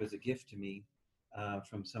 which was a gift to me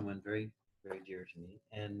from someone very, very dear to me.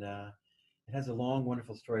 And it has a long,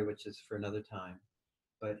 wonderful story, which is for another time.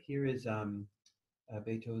 But here is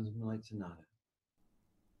Beethoven's Moonlight Sonata.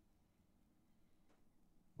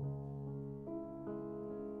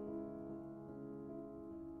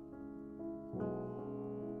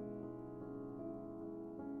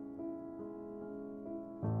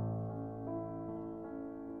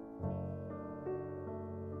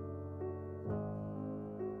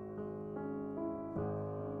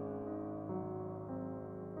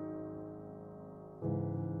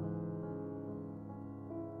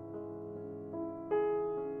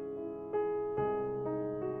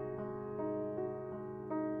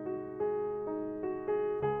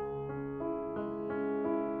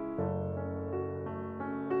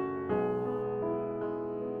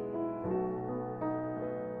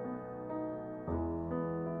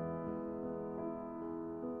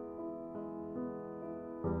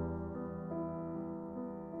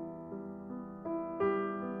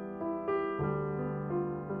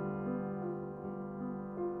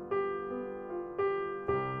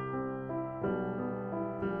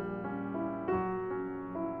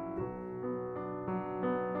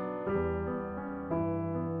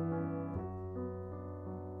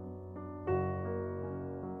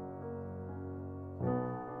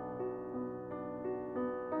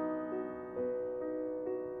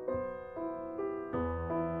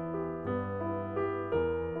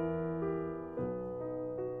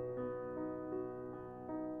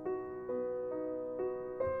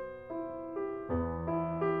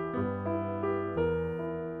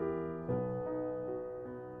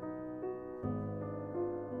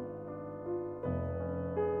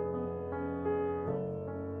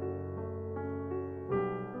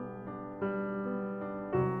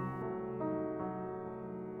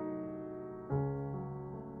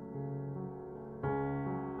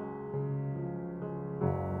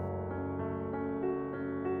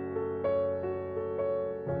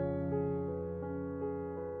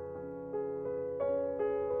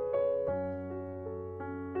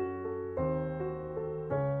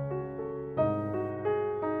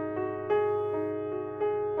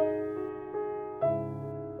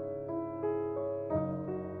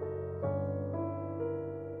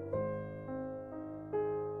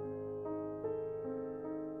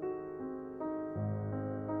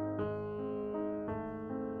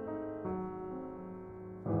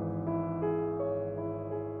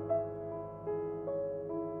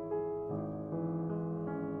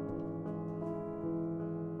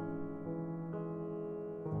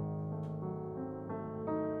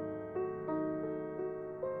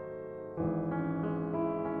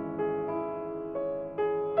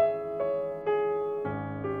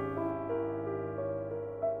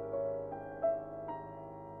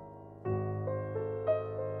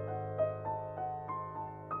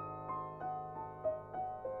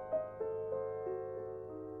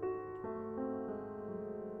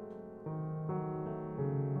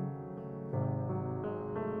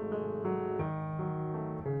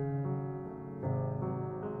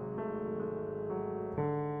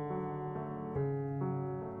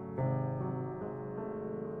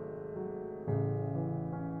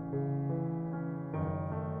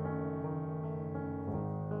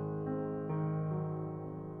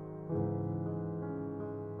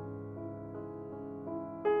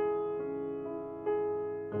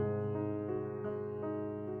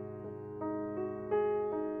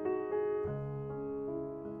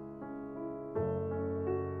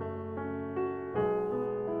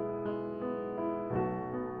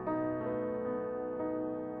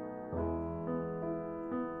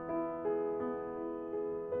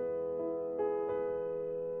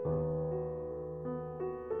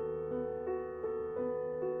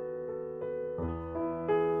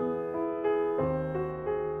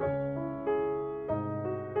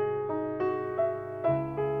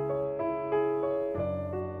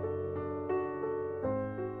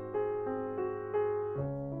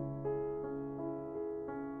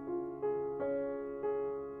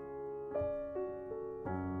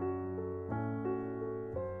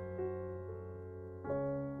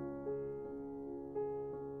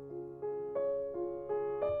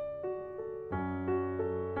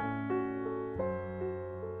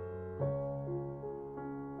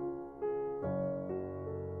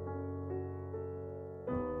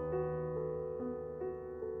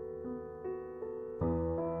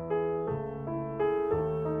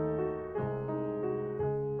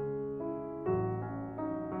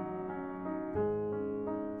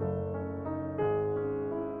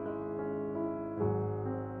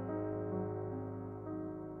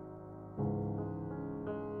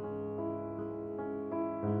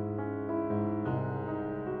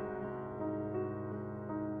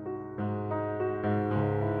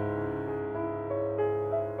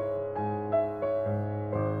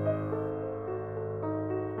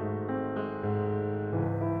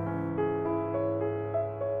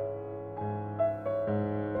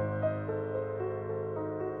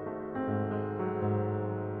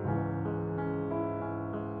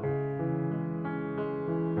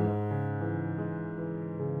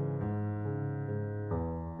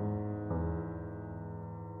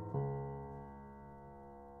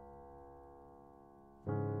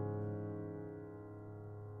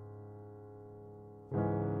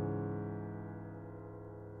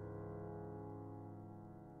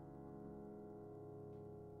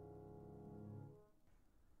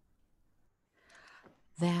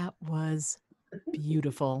 That was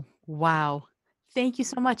beautiful. Wow. Thank you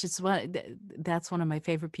so much. That's one of my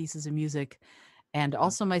favorite pieces of music, and Uh,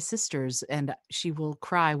 also my sister's, and she will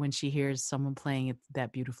cry when she hears someone playing it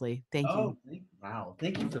that beautifully. Thank you. oh, wow.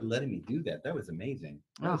 Thank you for letting me do that. That was amazing.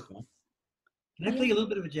 That was Oh, fun. Can I yeah. play a little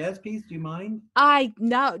bit of a jazz piece? Do you mind? I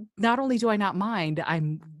not only do I not mind,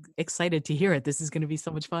 I'm excited to hear it. This is gonna be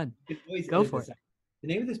so much fun. You can always Go edit for this it. out. The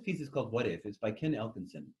name of this piece is called "What If." It's by Ken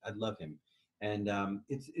Elkinson. I love him, and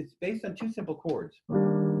it's based on two simple chords,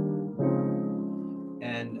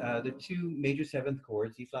 and the two major seventh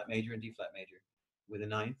chords, E flat major and D flat major, with a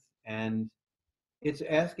ninth, and it's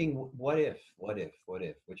asking what if, what if, what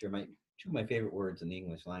if, which are my two of my favorite words in the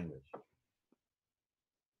English language.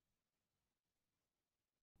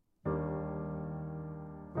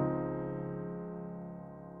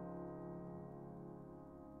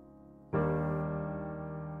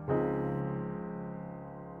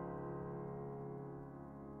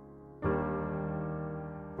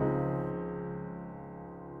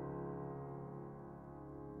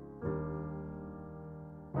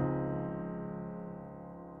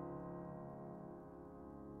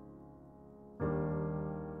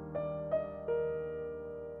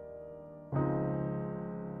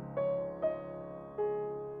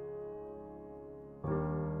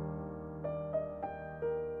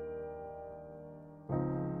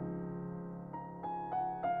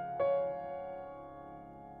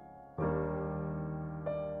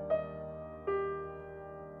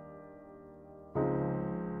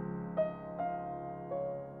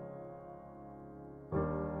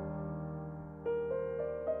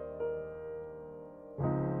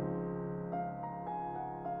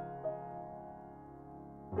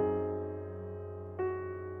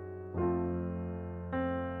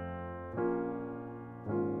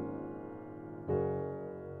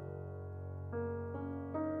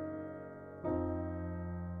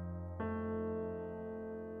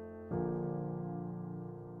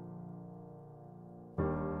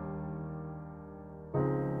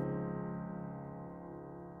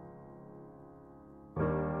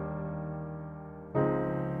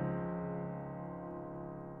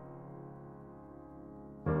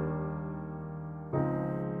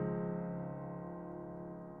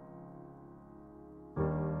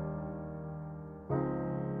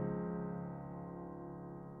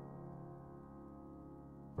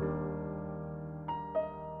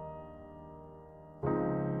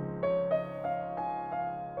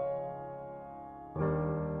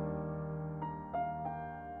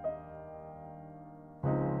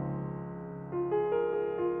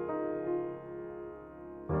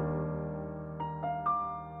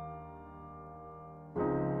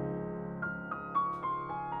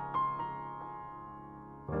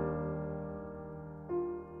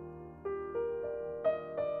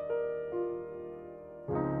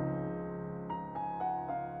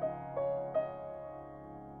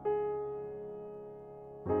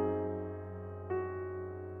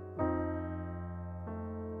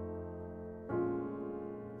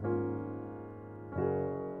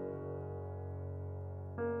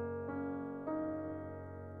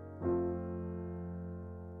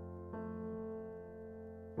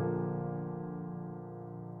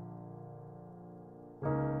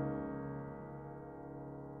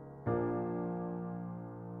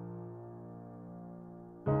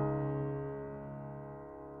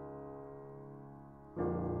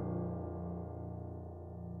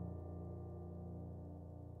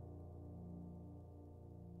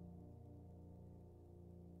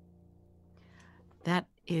 That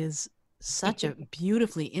is such a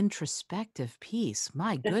beautifully introspective piece.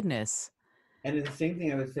 My goodness. And the same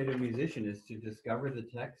thing I would say to a musician is to discover the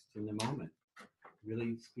text in the moment,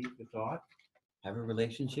 really speak the thought, have a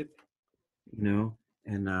relationship, you know,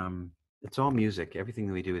 and it's all music. Everything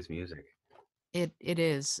that we do is music. It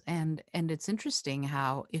is, and it's interesting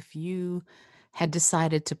how if you had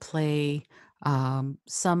decided to play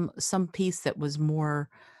some piece that was more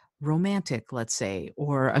romantic, let's say,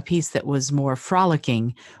 or a piece that was more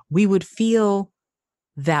frolicking, we would feel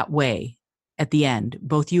that way at the end.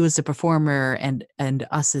 Both you as a performer and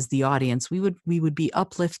us as the audience, we would be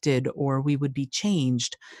uplifted or we would be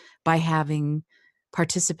changed by having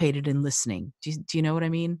participated in listening. Do you know what I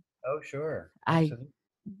mean? Oh, sure. I Absolutely.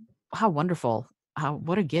 How wonderful. How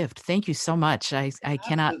what a gift. Thank you so much. I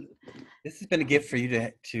cannot. Absolutely. This has been a gift for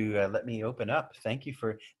you to let me open up. Thank you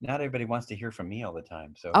for. Not everybody wants to hear from me all the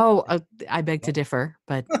time. So Oh, thank I beg to you. differ,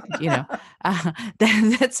 but, uh,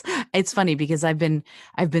 that's it's funny because I've been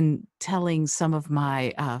telling some of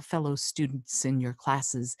my, fellow students in your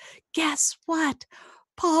classes, "Guess what?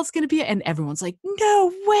 Paul's going to be, and everyone's like,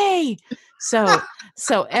 no way. So,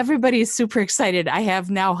 so everybody is super excited. I have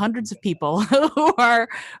now hundreds of people who are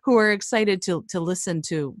excited to listen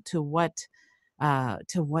to what to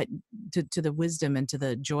the wisdom and to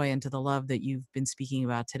the joy and to the love that you've been speaking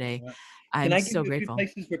about today. Yeah. Can I'm I give so you a few grateful.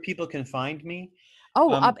 places where people can find me?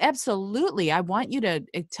 Oh, Um, absolutely. I want you to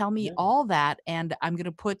tell me yeah, all that, and I'm going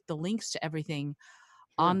to put the links to everything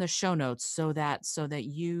on sure. the show notes so that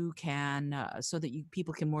you can so that you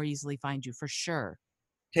people can more easily find you for sure.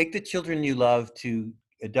 Take the children you love to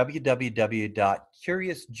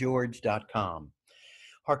www.curiousgeorge.com.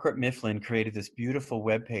 Harcourt Mifflin created this beautiful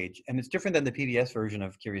web page, and it's different than the PBS version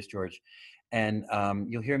of Curious George. And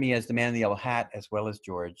you'll hear me as the man in the yellow hat as well as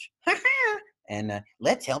George. And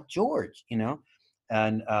let's help George, you know.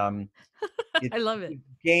 And I it's love it.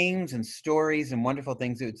 games and stories and wonderful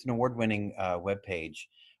things. It's an award-winning web page,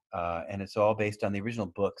 and it's all based on the original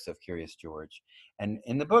books of Curious George. And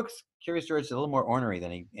in the books, Curious George is a little more ornery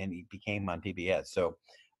than he became on PBS. So,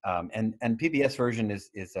 and PBS version is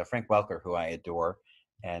Frank Welker, who I adore,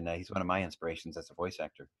 and he's one of my inspirations as a voice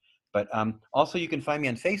actor. But also, you can find me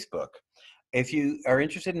on Facebook. If you are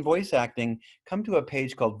interested in voice acting, come to a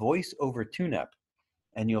page called Voice Over Tune-Up,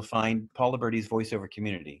 and you'll find Paul Liberti's voiceover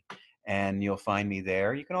community, and you'll find me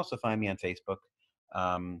there. You can also find me on Facebook,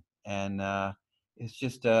 and it's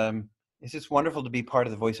just it's just wonderful to be part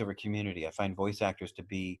of the voiceover community. I find voice actors to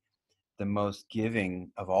be the most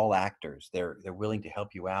giving of all actors. They're willing to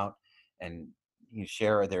help you out and you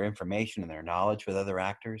share their information and their knowledge with other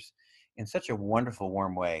actors in such a wonderful,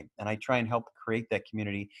 warm way. And I try and help create that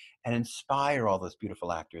community and inspire all those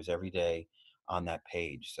beautiful actors every day on that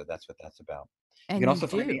page. So that's what that's about. You can And you also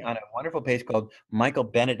find me do. on a wonderful page called Michael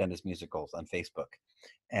Bennett and His Musicals on Facebook.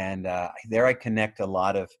 And there I connect a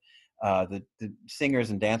lot of the singers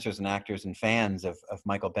and dancers and actors and fans of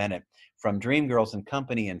Michael Bennett, from Dreamgirls and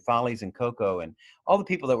Company and Follies and Coco, and all the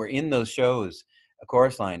people that were in those shows. A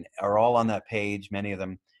Chorus Line are all on that page, many of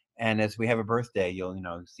them. And as we have a birthday, you'll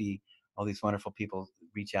see all these wonderful people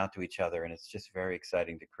reach out to each other, and it's just very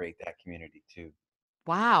exciting to create that community too.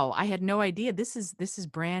 Wow, I had no idea. This is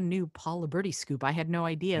brand new Paul Liberti scoop. I had no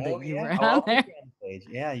idea that Oh you yeah, were I'll on always there. be on the page.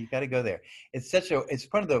 Yeah, you got to go there. It's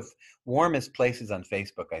one of the warmest places on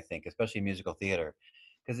Facebook, I think, especially musical theater,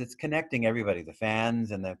 because it's connecting everybody, the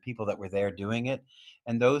fans and the people that were there doing it,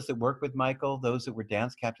 and those that work with Michael, those that were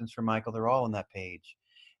dance captains for Michael. They're all on that page,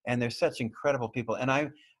 and they're such incredible people. And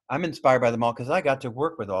I'm inspired by them all because I got to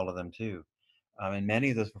work with all of them too. And many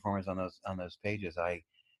of those performers on those pages, I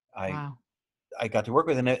Wow. I got to work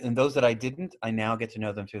with, and those that I didn't, I now get to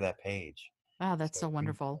know them through that page. Wow, that's So so it's been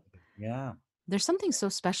wonderful. incredible. Yeah. There's something so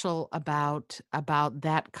special about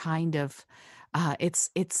that kind of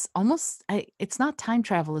it's almost it's not time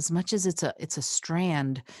travel as much as it's a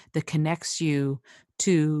strand that connects you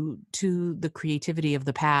to the creativity of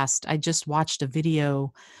the past. I just watched a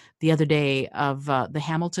video the other day of the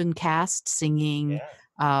Hamilton cast singing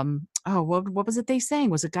Yeah. oh what was it they sang?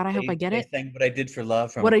 Was it God I Hope I Get They It? sang "What I Did for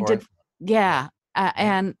Love" from A What I Chorus did Line. yeah, Yeah, yeah,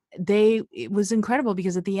 and it was incredible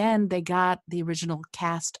because at the end, they got the original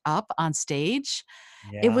cast up on stage.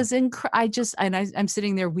 It yeah. was I just and I'm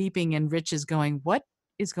sitting there weeping, and Rich is going, "What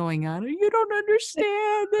is going on? You don't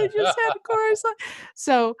understand. They just had a chorus."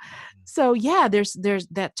 So yeah, there's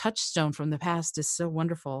that touchstone from the past is so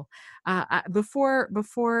wonderful.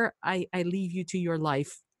 Before I leave you to your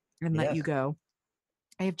life and let you Yes. go,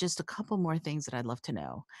 I have just a couple more things that I'd love to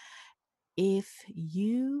know. If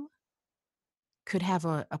you could have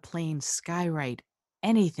a plane skywrite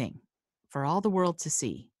anything for all the world to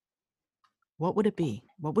see, what would it be?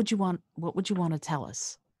 What would you want to tell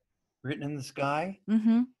us? Written in the Sky.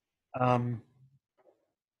 Mhm. Um,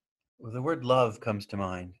 well, the word love comes to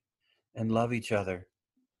mind, and love each other.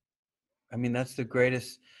 I mean, that's the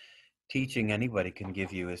greatest teaching anybody can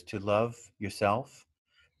give you, is to love yourself.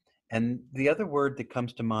 And the other word that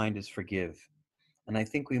comes to mind is forgive. And I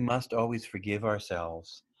think we must always forgive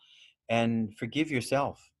ourselves and forgive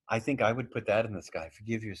yourself. I think I would put that in the sky.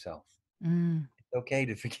 Forgive yourself. Mm. It's okay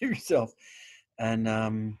to forgive yourself, and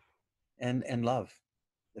and love.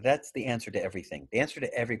 That's the answer to everything. The answer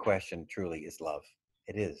to every question truly is love.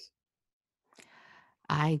 It is.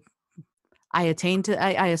 I I attain to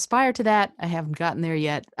I aspire to that. I haven't gotten there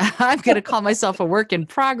yet. I'm gonna call myself a work in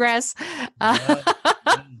progress. Uh,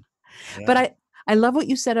 Yeah, yeah, but yeah. I love what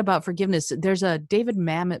you said about forgiveness. There's a David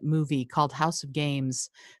Mamet movie called House of Games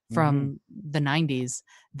Mhm. from the 90s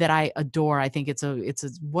that I adore. I think it's a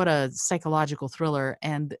what a psychological thriller,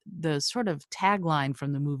 and the sort of tagline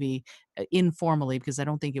from the movie, informally, because I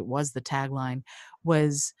don't think it was the tagline,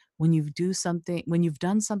 was when you've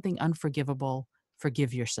done something unforgivable,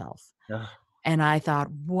 forgive yourself. Ugh. And I thought,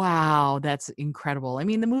 wow, that's incredible. I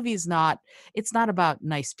mean, the movie is not, it's not about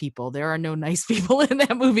nice people. There are no nice people in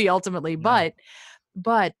that movie ultimately, No.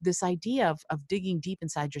 but this idea of digging deep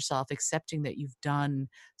inside yourself, accepting that you've done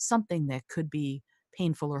something that could be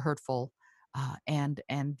painful or hurtful, and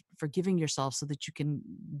forgiving yourself so that you can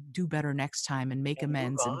do better next time and make And move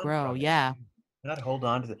amends and on grow. from it Yeah. too. Not hold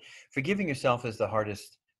on to the forgiving yourself is the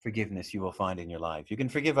hardest forgiveness you will find in your life. You can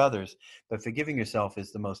forgive others, but forgiving yourself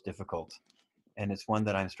is the most difficult. And it's one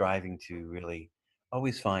that I'm striving to really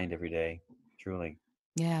always find every day, truly.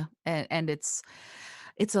 Yeah, and it's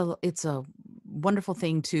a wonderful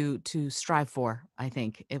thing to strive for, I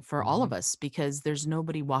think, for all of Mhm. us, because there's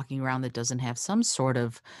nobody walking around that doesn't have some sort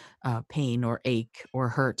of pain or ache or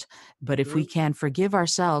hurt. But if we True. can forgive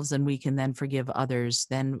ourselves and we can then forgive others,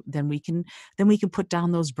 then we can put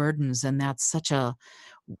down those burdens, and that's such a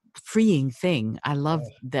freeing thing. I love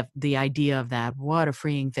Yes. the idea of that. What a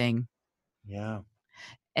freeing thing. Yeah.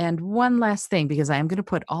 And one last thing, because I am going to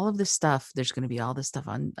put all of this stuff, there's going to be all this stuff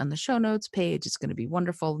on the show notes page. It's going to be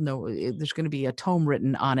wonderful. No, there's going to be a tome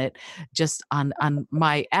written on it, just on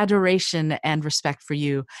my adoration and respect for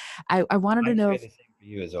you. I wanted I to know share if, the same for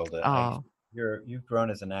you, Isolde. oh, You've grown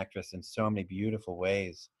as an actress in so many beautiful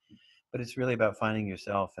ways, but it's really about finding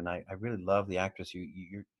yourself. And I really love the actress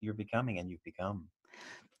you're becoming and you've become.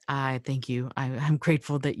 I thank you. I'm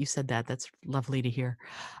grateful that you said that. That's lovely to hear.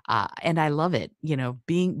 And I love it.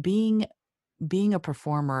 Being a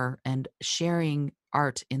performer and sharing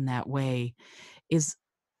art in that way is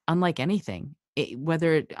unlike anything.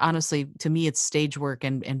 Whether it, honestly, to me, it's stage work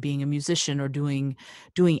and being a musician or doing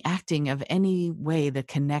acting of any way that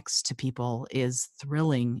connects to people is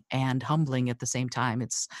thrilling and humbling at the same time.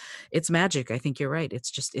 It's magic. I think you're right.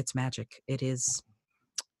 It's magic. It is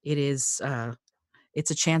it's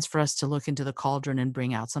a chance for us to look into the cauldron and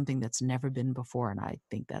bring out something that's never been before, and I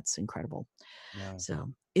think that's incredible. Yeah.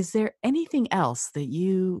 So, is there anything else that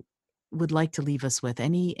you would like to leave us with?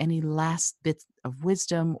 Any last bits of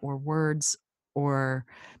wisdom or words or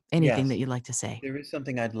anything Yes, that you'd like to say? there is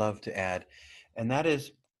something I'd love to add, and that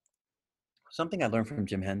is something I learned from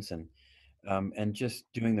Jim Henson. And just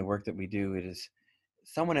doing the work that we do, it is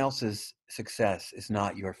someone else's success is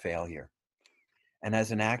not your failure. And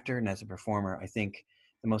as an actor and as a performer, I think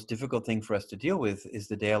the most difficult thing for us to deal with is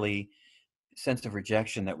the daily sense of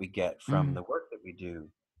rejection that we get from Mm, the work that we do.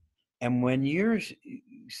 And when you're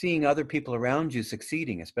seeing other people around you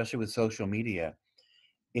succeeding, especially with social media,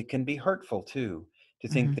 it can be hurtful too to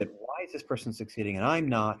think mhm. that why is this person succeeding and I'm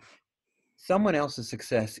not? Someone else's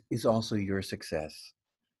success is also your success.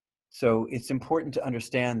 So it's important to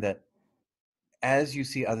understand that as you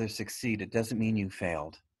see others succeed, it doesn't mean you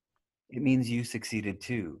failed. It means you succeeded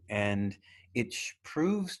too. And it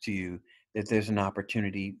proves to you that there's an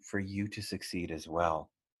opportunity for you to succeed as well.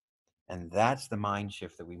 And that's the mind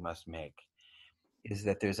shift that we must make, is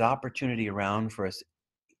that there's opportunity around for us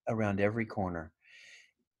around every corner,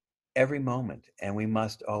 every moment. And we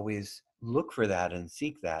must always look for that and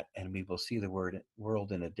seek that. And we will see the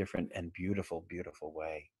world in a different and beautiful, beautiful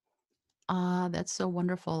way. Ah, that's so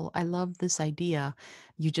wonderful. I love this idea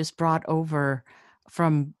you just brought over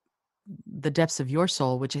from the depths of your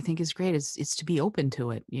soul, which I think is great. Is to be open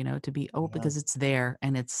to it, to be open Yeah. because it's there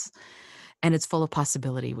and it's full of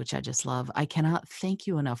possibility, which I just love. I cannot thank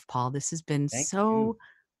you enough, Paul. This has been Thank you. so, Oh,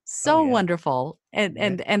 so yeah. wonderful. And Yeah.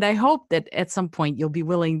 and and I hope that at some point you'll be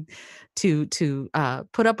willing to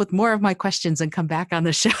put up with more of my questions and come back on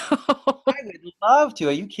the show. I would love to.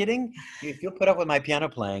 Are you kidding? If you'll put up with my piano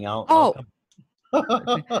playing, I'll Oh, come.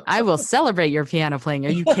 I will celebrate your piano playing. Are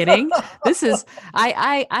you kidding? This is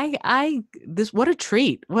this, what a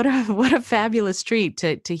treat. What a what a fabulous treat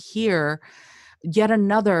to hear yet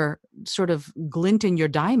another sort of glint in your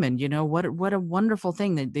diamond. What a wonderful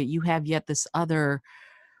thing that you have yet this other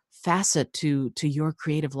facet to your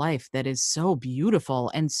creative life that is so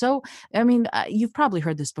beautiful. And so, I mean, you've probably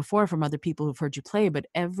heard this before from other people who've heard you play, but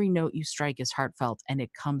every note you strike is heartfelt and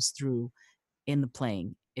it comes through in the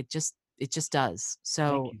playing. It just does. Thank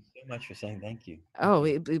So, you so much for saying thank you. Thank oh,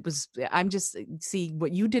 you. it was, I'm just, see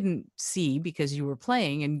what you didn't see because you were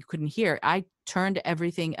playing and you couldn't hear. I turned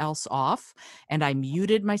everything else off and I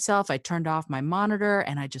muted myself. I turned off my monitor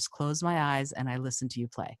and I just closed my eyes and I listened to you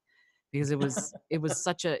play because it was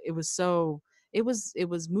such a, it was so, it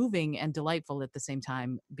was moving and delightful at the same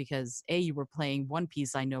time because you were playing one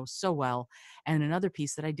piece I know so well and another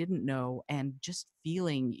piece that I didn't know, and just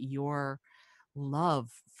feeling your love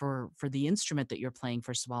for the instrument that you're playing,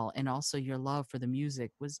 first of all, and also your love for the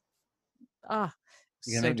music was, ah,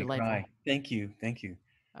 You're gonna so make me delightful. cry. Thank you. Thank you.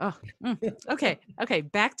 Oh, okay. Okay.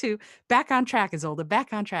 Back on track, Isolde.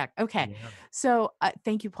 Back on track. Okay. Yeah. So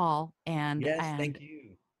thank you, Paul. Yes, And thank you.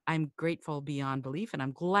 I'm grateful beyond belief. And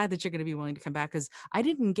I'm glad that you're going to be willing to come back because I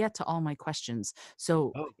didn't get to all my questions.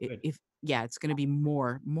 So Oh, good. if, yeah, it's going to be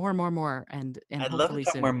more, and I'd love to hopefully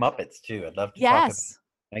talk soon. more Muppets too. I'd love to talk about Yes.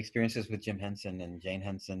 my experiences with Jim Henson and Jane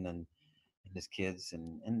Henson and his kids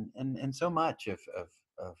and so much of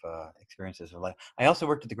experiences of life. I also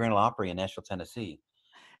worked at the Grand Ole Opry in Nashville, Tennessee.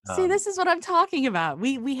 See, Um, this is what I'm talking about.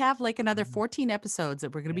 We have like another yeah, 14 episodes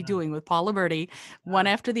that we're going to be yeah, doing with Paul Liberti, one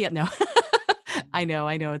ah, after the other. No, I know,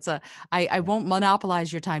 I know. I yeah, won't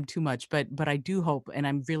monopolize your time too much, but I do hope, and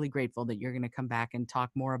I'm really grateful that you're going to come back and talk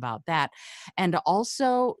more about that, and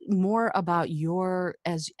also more about your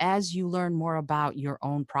as you learn more about your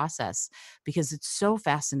own process, because it's so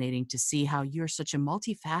fascinating to see how you're such a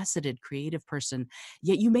multifaceted creative person,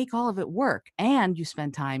 yet you make all of it work, and you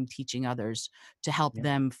spend time teaching others to help yeah.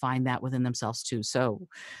 them find that within themselves too. So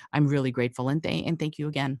I'm really grateful and thank you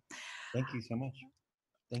again. Thank you so much.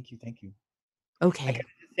 Thank you, thank you. I Okay. gotta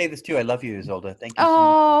just say this too. I love you, Isolde. Thank you so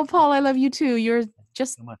much. Oh, Paul, I love you too. You're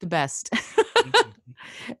just So much. the best. Thank you.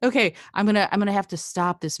 Okay, I'm gonna have to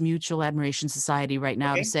stop this Mutual Admiration Society right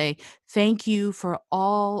now to Okay. say thank you for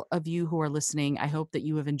all of you who are listening. I hope that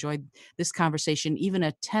you have enjoyed this conversation, even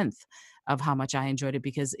a tenth of how much I enjoyed it,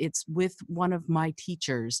 because it's with one of my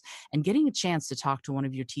teachers, and getting a chance to talk to one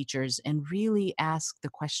of your teachers and really ask the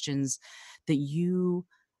questions that you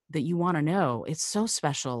want to know. It's so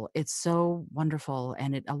special. It's so wonderful,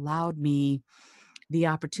 and it allowed me the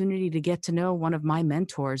opportunity to get to know one of my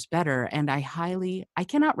mentors better. And I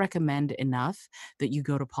cannot recommend enough that you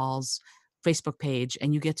go to Paul's Facebook page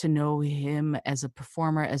and you get to know him as a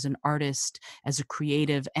performer, as an artist, as a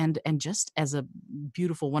creative, and just as a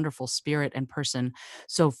beautiful, wonderful spirit and person.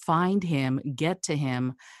 So find him, get to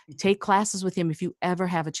him, take classes with him if you ever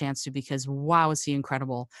have a chance to, because wow, is he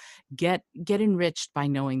incredible. Get enriched by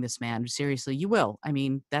knowing this man. Seriously, you will. I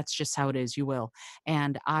mean, that's just how it is. You will.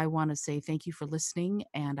 And I want to say thank you for listening.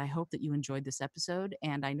 And I hope that you enjoyed this episode.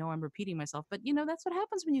 And I know I'm repeating myself, but that's what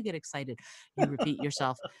happens when you get excited. You repeat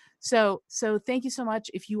yourself. So thank you so much.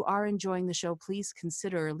 If you are enjoying the show, please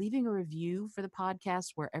consider leaving a review for the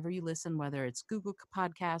podcast wherever you listen, whether it's Google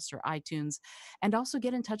Podcasts or iTunes. And also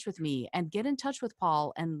get in touch with me and get in touch with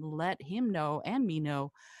Paul and let him know and me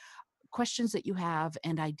know questions that you have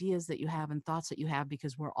and ideas that you have and thoughts that you have,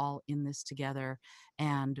 because we're all in this together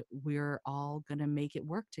and we're all going to make it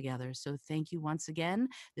work together. So thank you once again.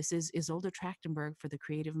 This is Isolde Trachtenberg for the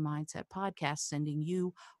Creative Mindset Podcast, sending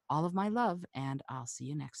you all of my love, and I'll see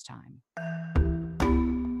you next time.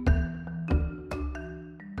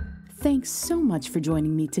 Thanks so much for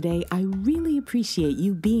joining me today. I really appreciate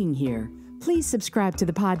you being here. Please subscribe to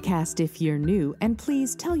the podcast if you're new, and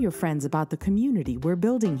please tell your friends about the community we're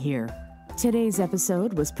building here. Today's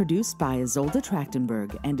episode was produced by Isolde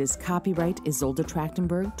Trachtenberg and is copyright Isolde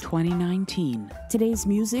Trachtenberg 2019. Today's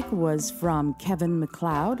music was from Kevin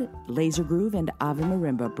MacLeod, Laser Groove, and Ave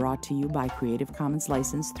Marimba, brought to you by Creative Commons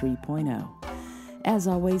License 3.0. As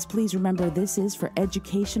always, please remember this is for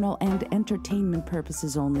educational and entertainment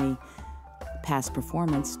purposes only. Past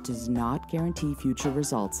performance does not guarantee future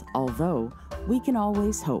results, although we can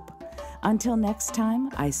always hope. Until next time,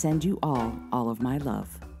 I send you all of my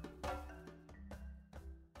love.